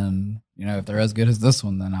pins, and you know if they're as good as this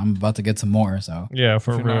one, then I'm about to get some more. So yeah,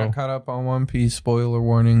 for If you're real. not caught up on One Piece, spoiler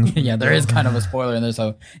warnings. yeah, there is kind of a spoiler in there.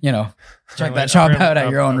 So you know, check that shop out at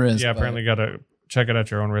your own risk. Yeah, but- apparently got to check it at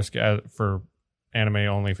your own risk for anime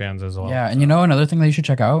only fans as well. Yeah, and you know another thing that you should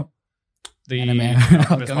check out. the Anime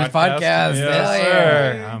Alchemist Alchemist podcast. Yes, Hell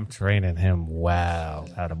sir. yeah. I'm training him well.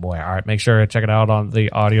 Attaboy. All right, make sure to check it out on the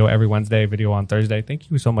audio every Wednesday, video on Thursday.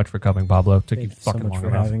 Thank you so much for coming, Pablo. Took Thank you you so fucking much long for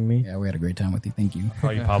enough. having me. Yeah, we had a great time with you. Thank you.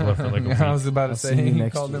 Call you Pablo for like a week. I was about to I'll say see you he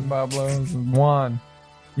next called year. him Pablo. Juan.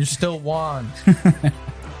 You're still Juan.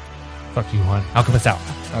 Fuck you, Juan. Alchemist out.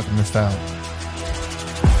 Alchemist out.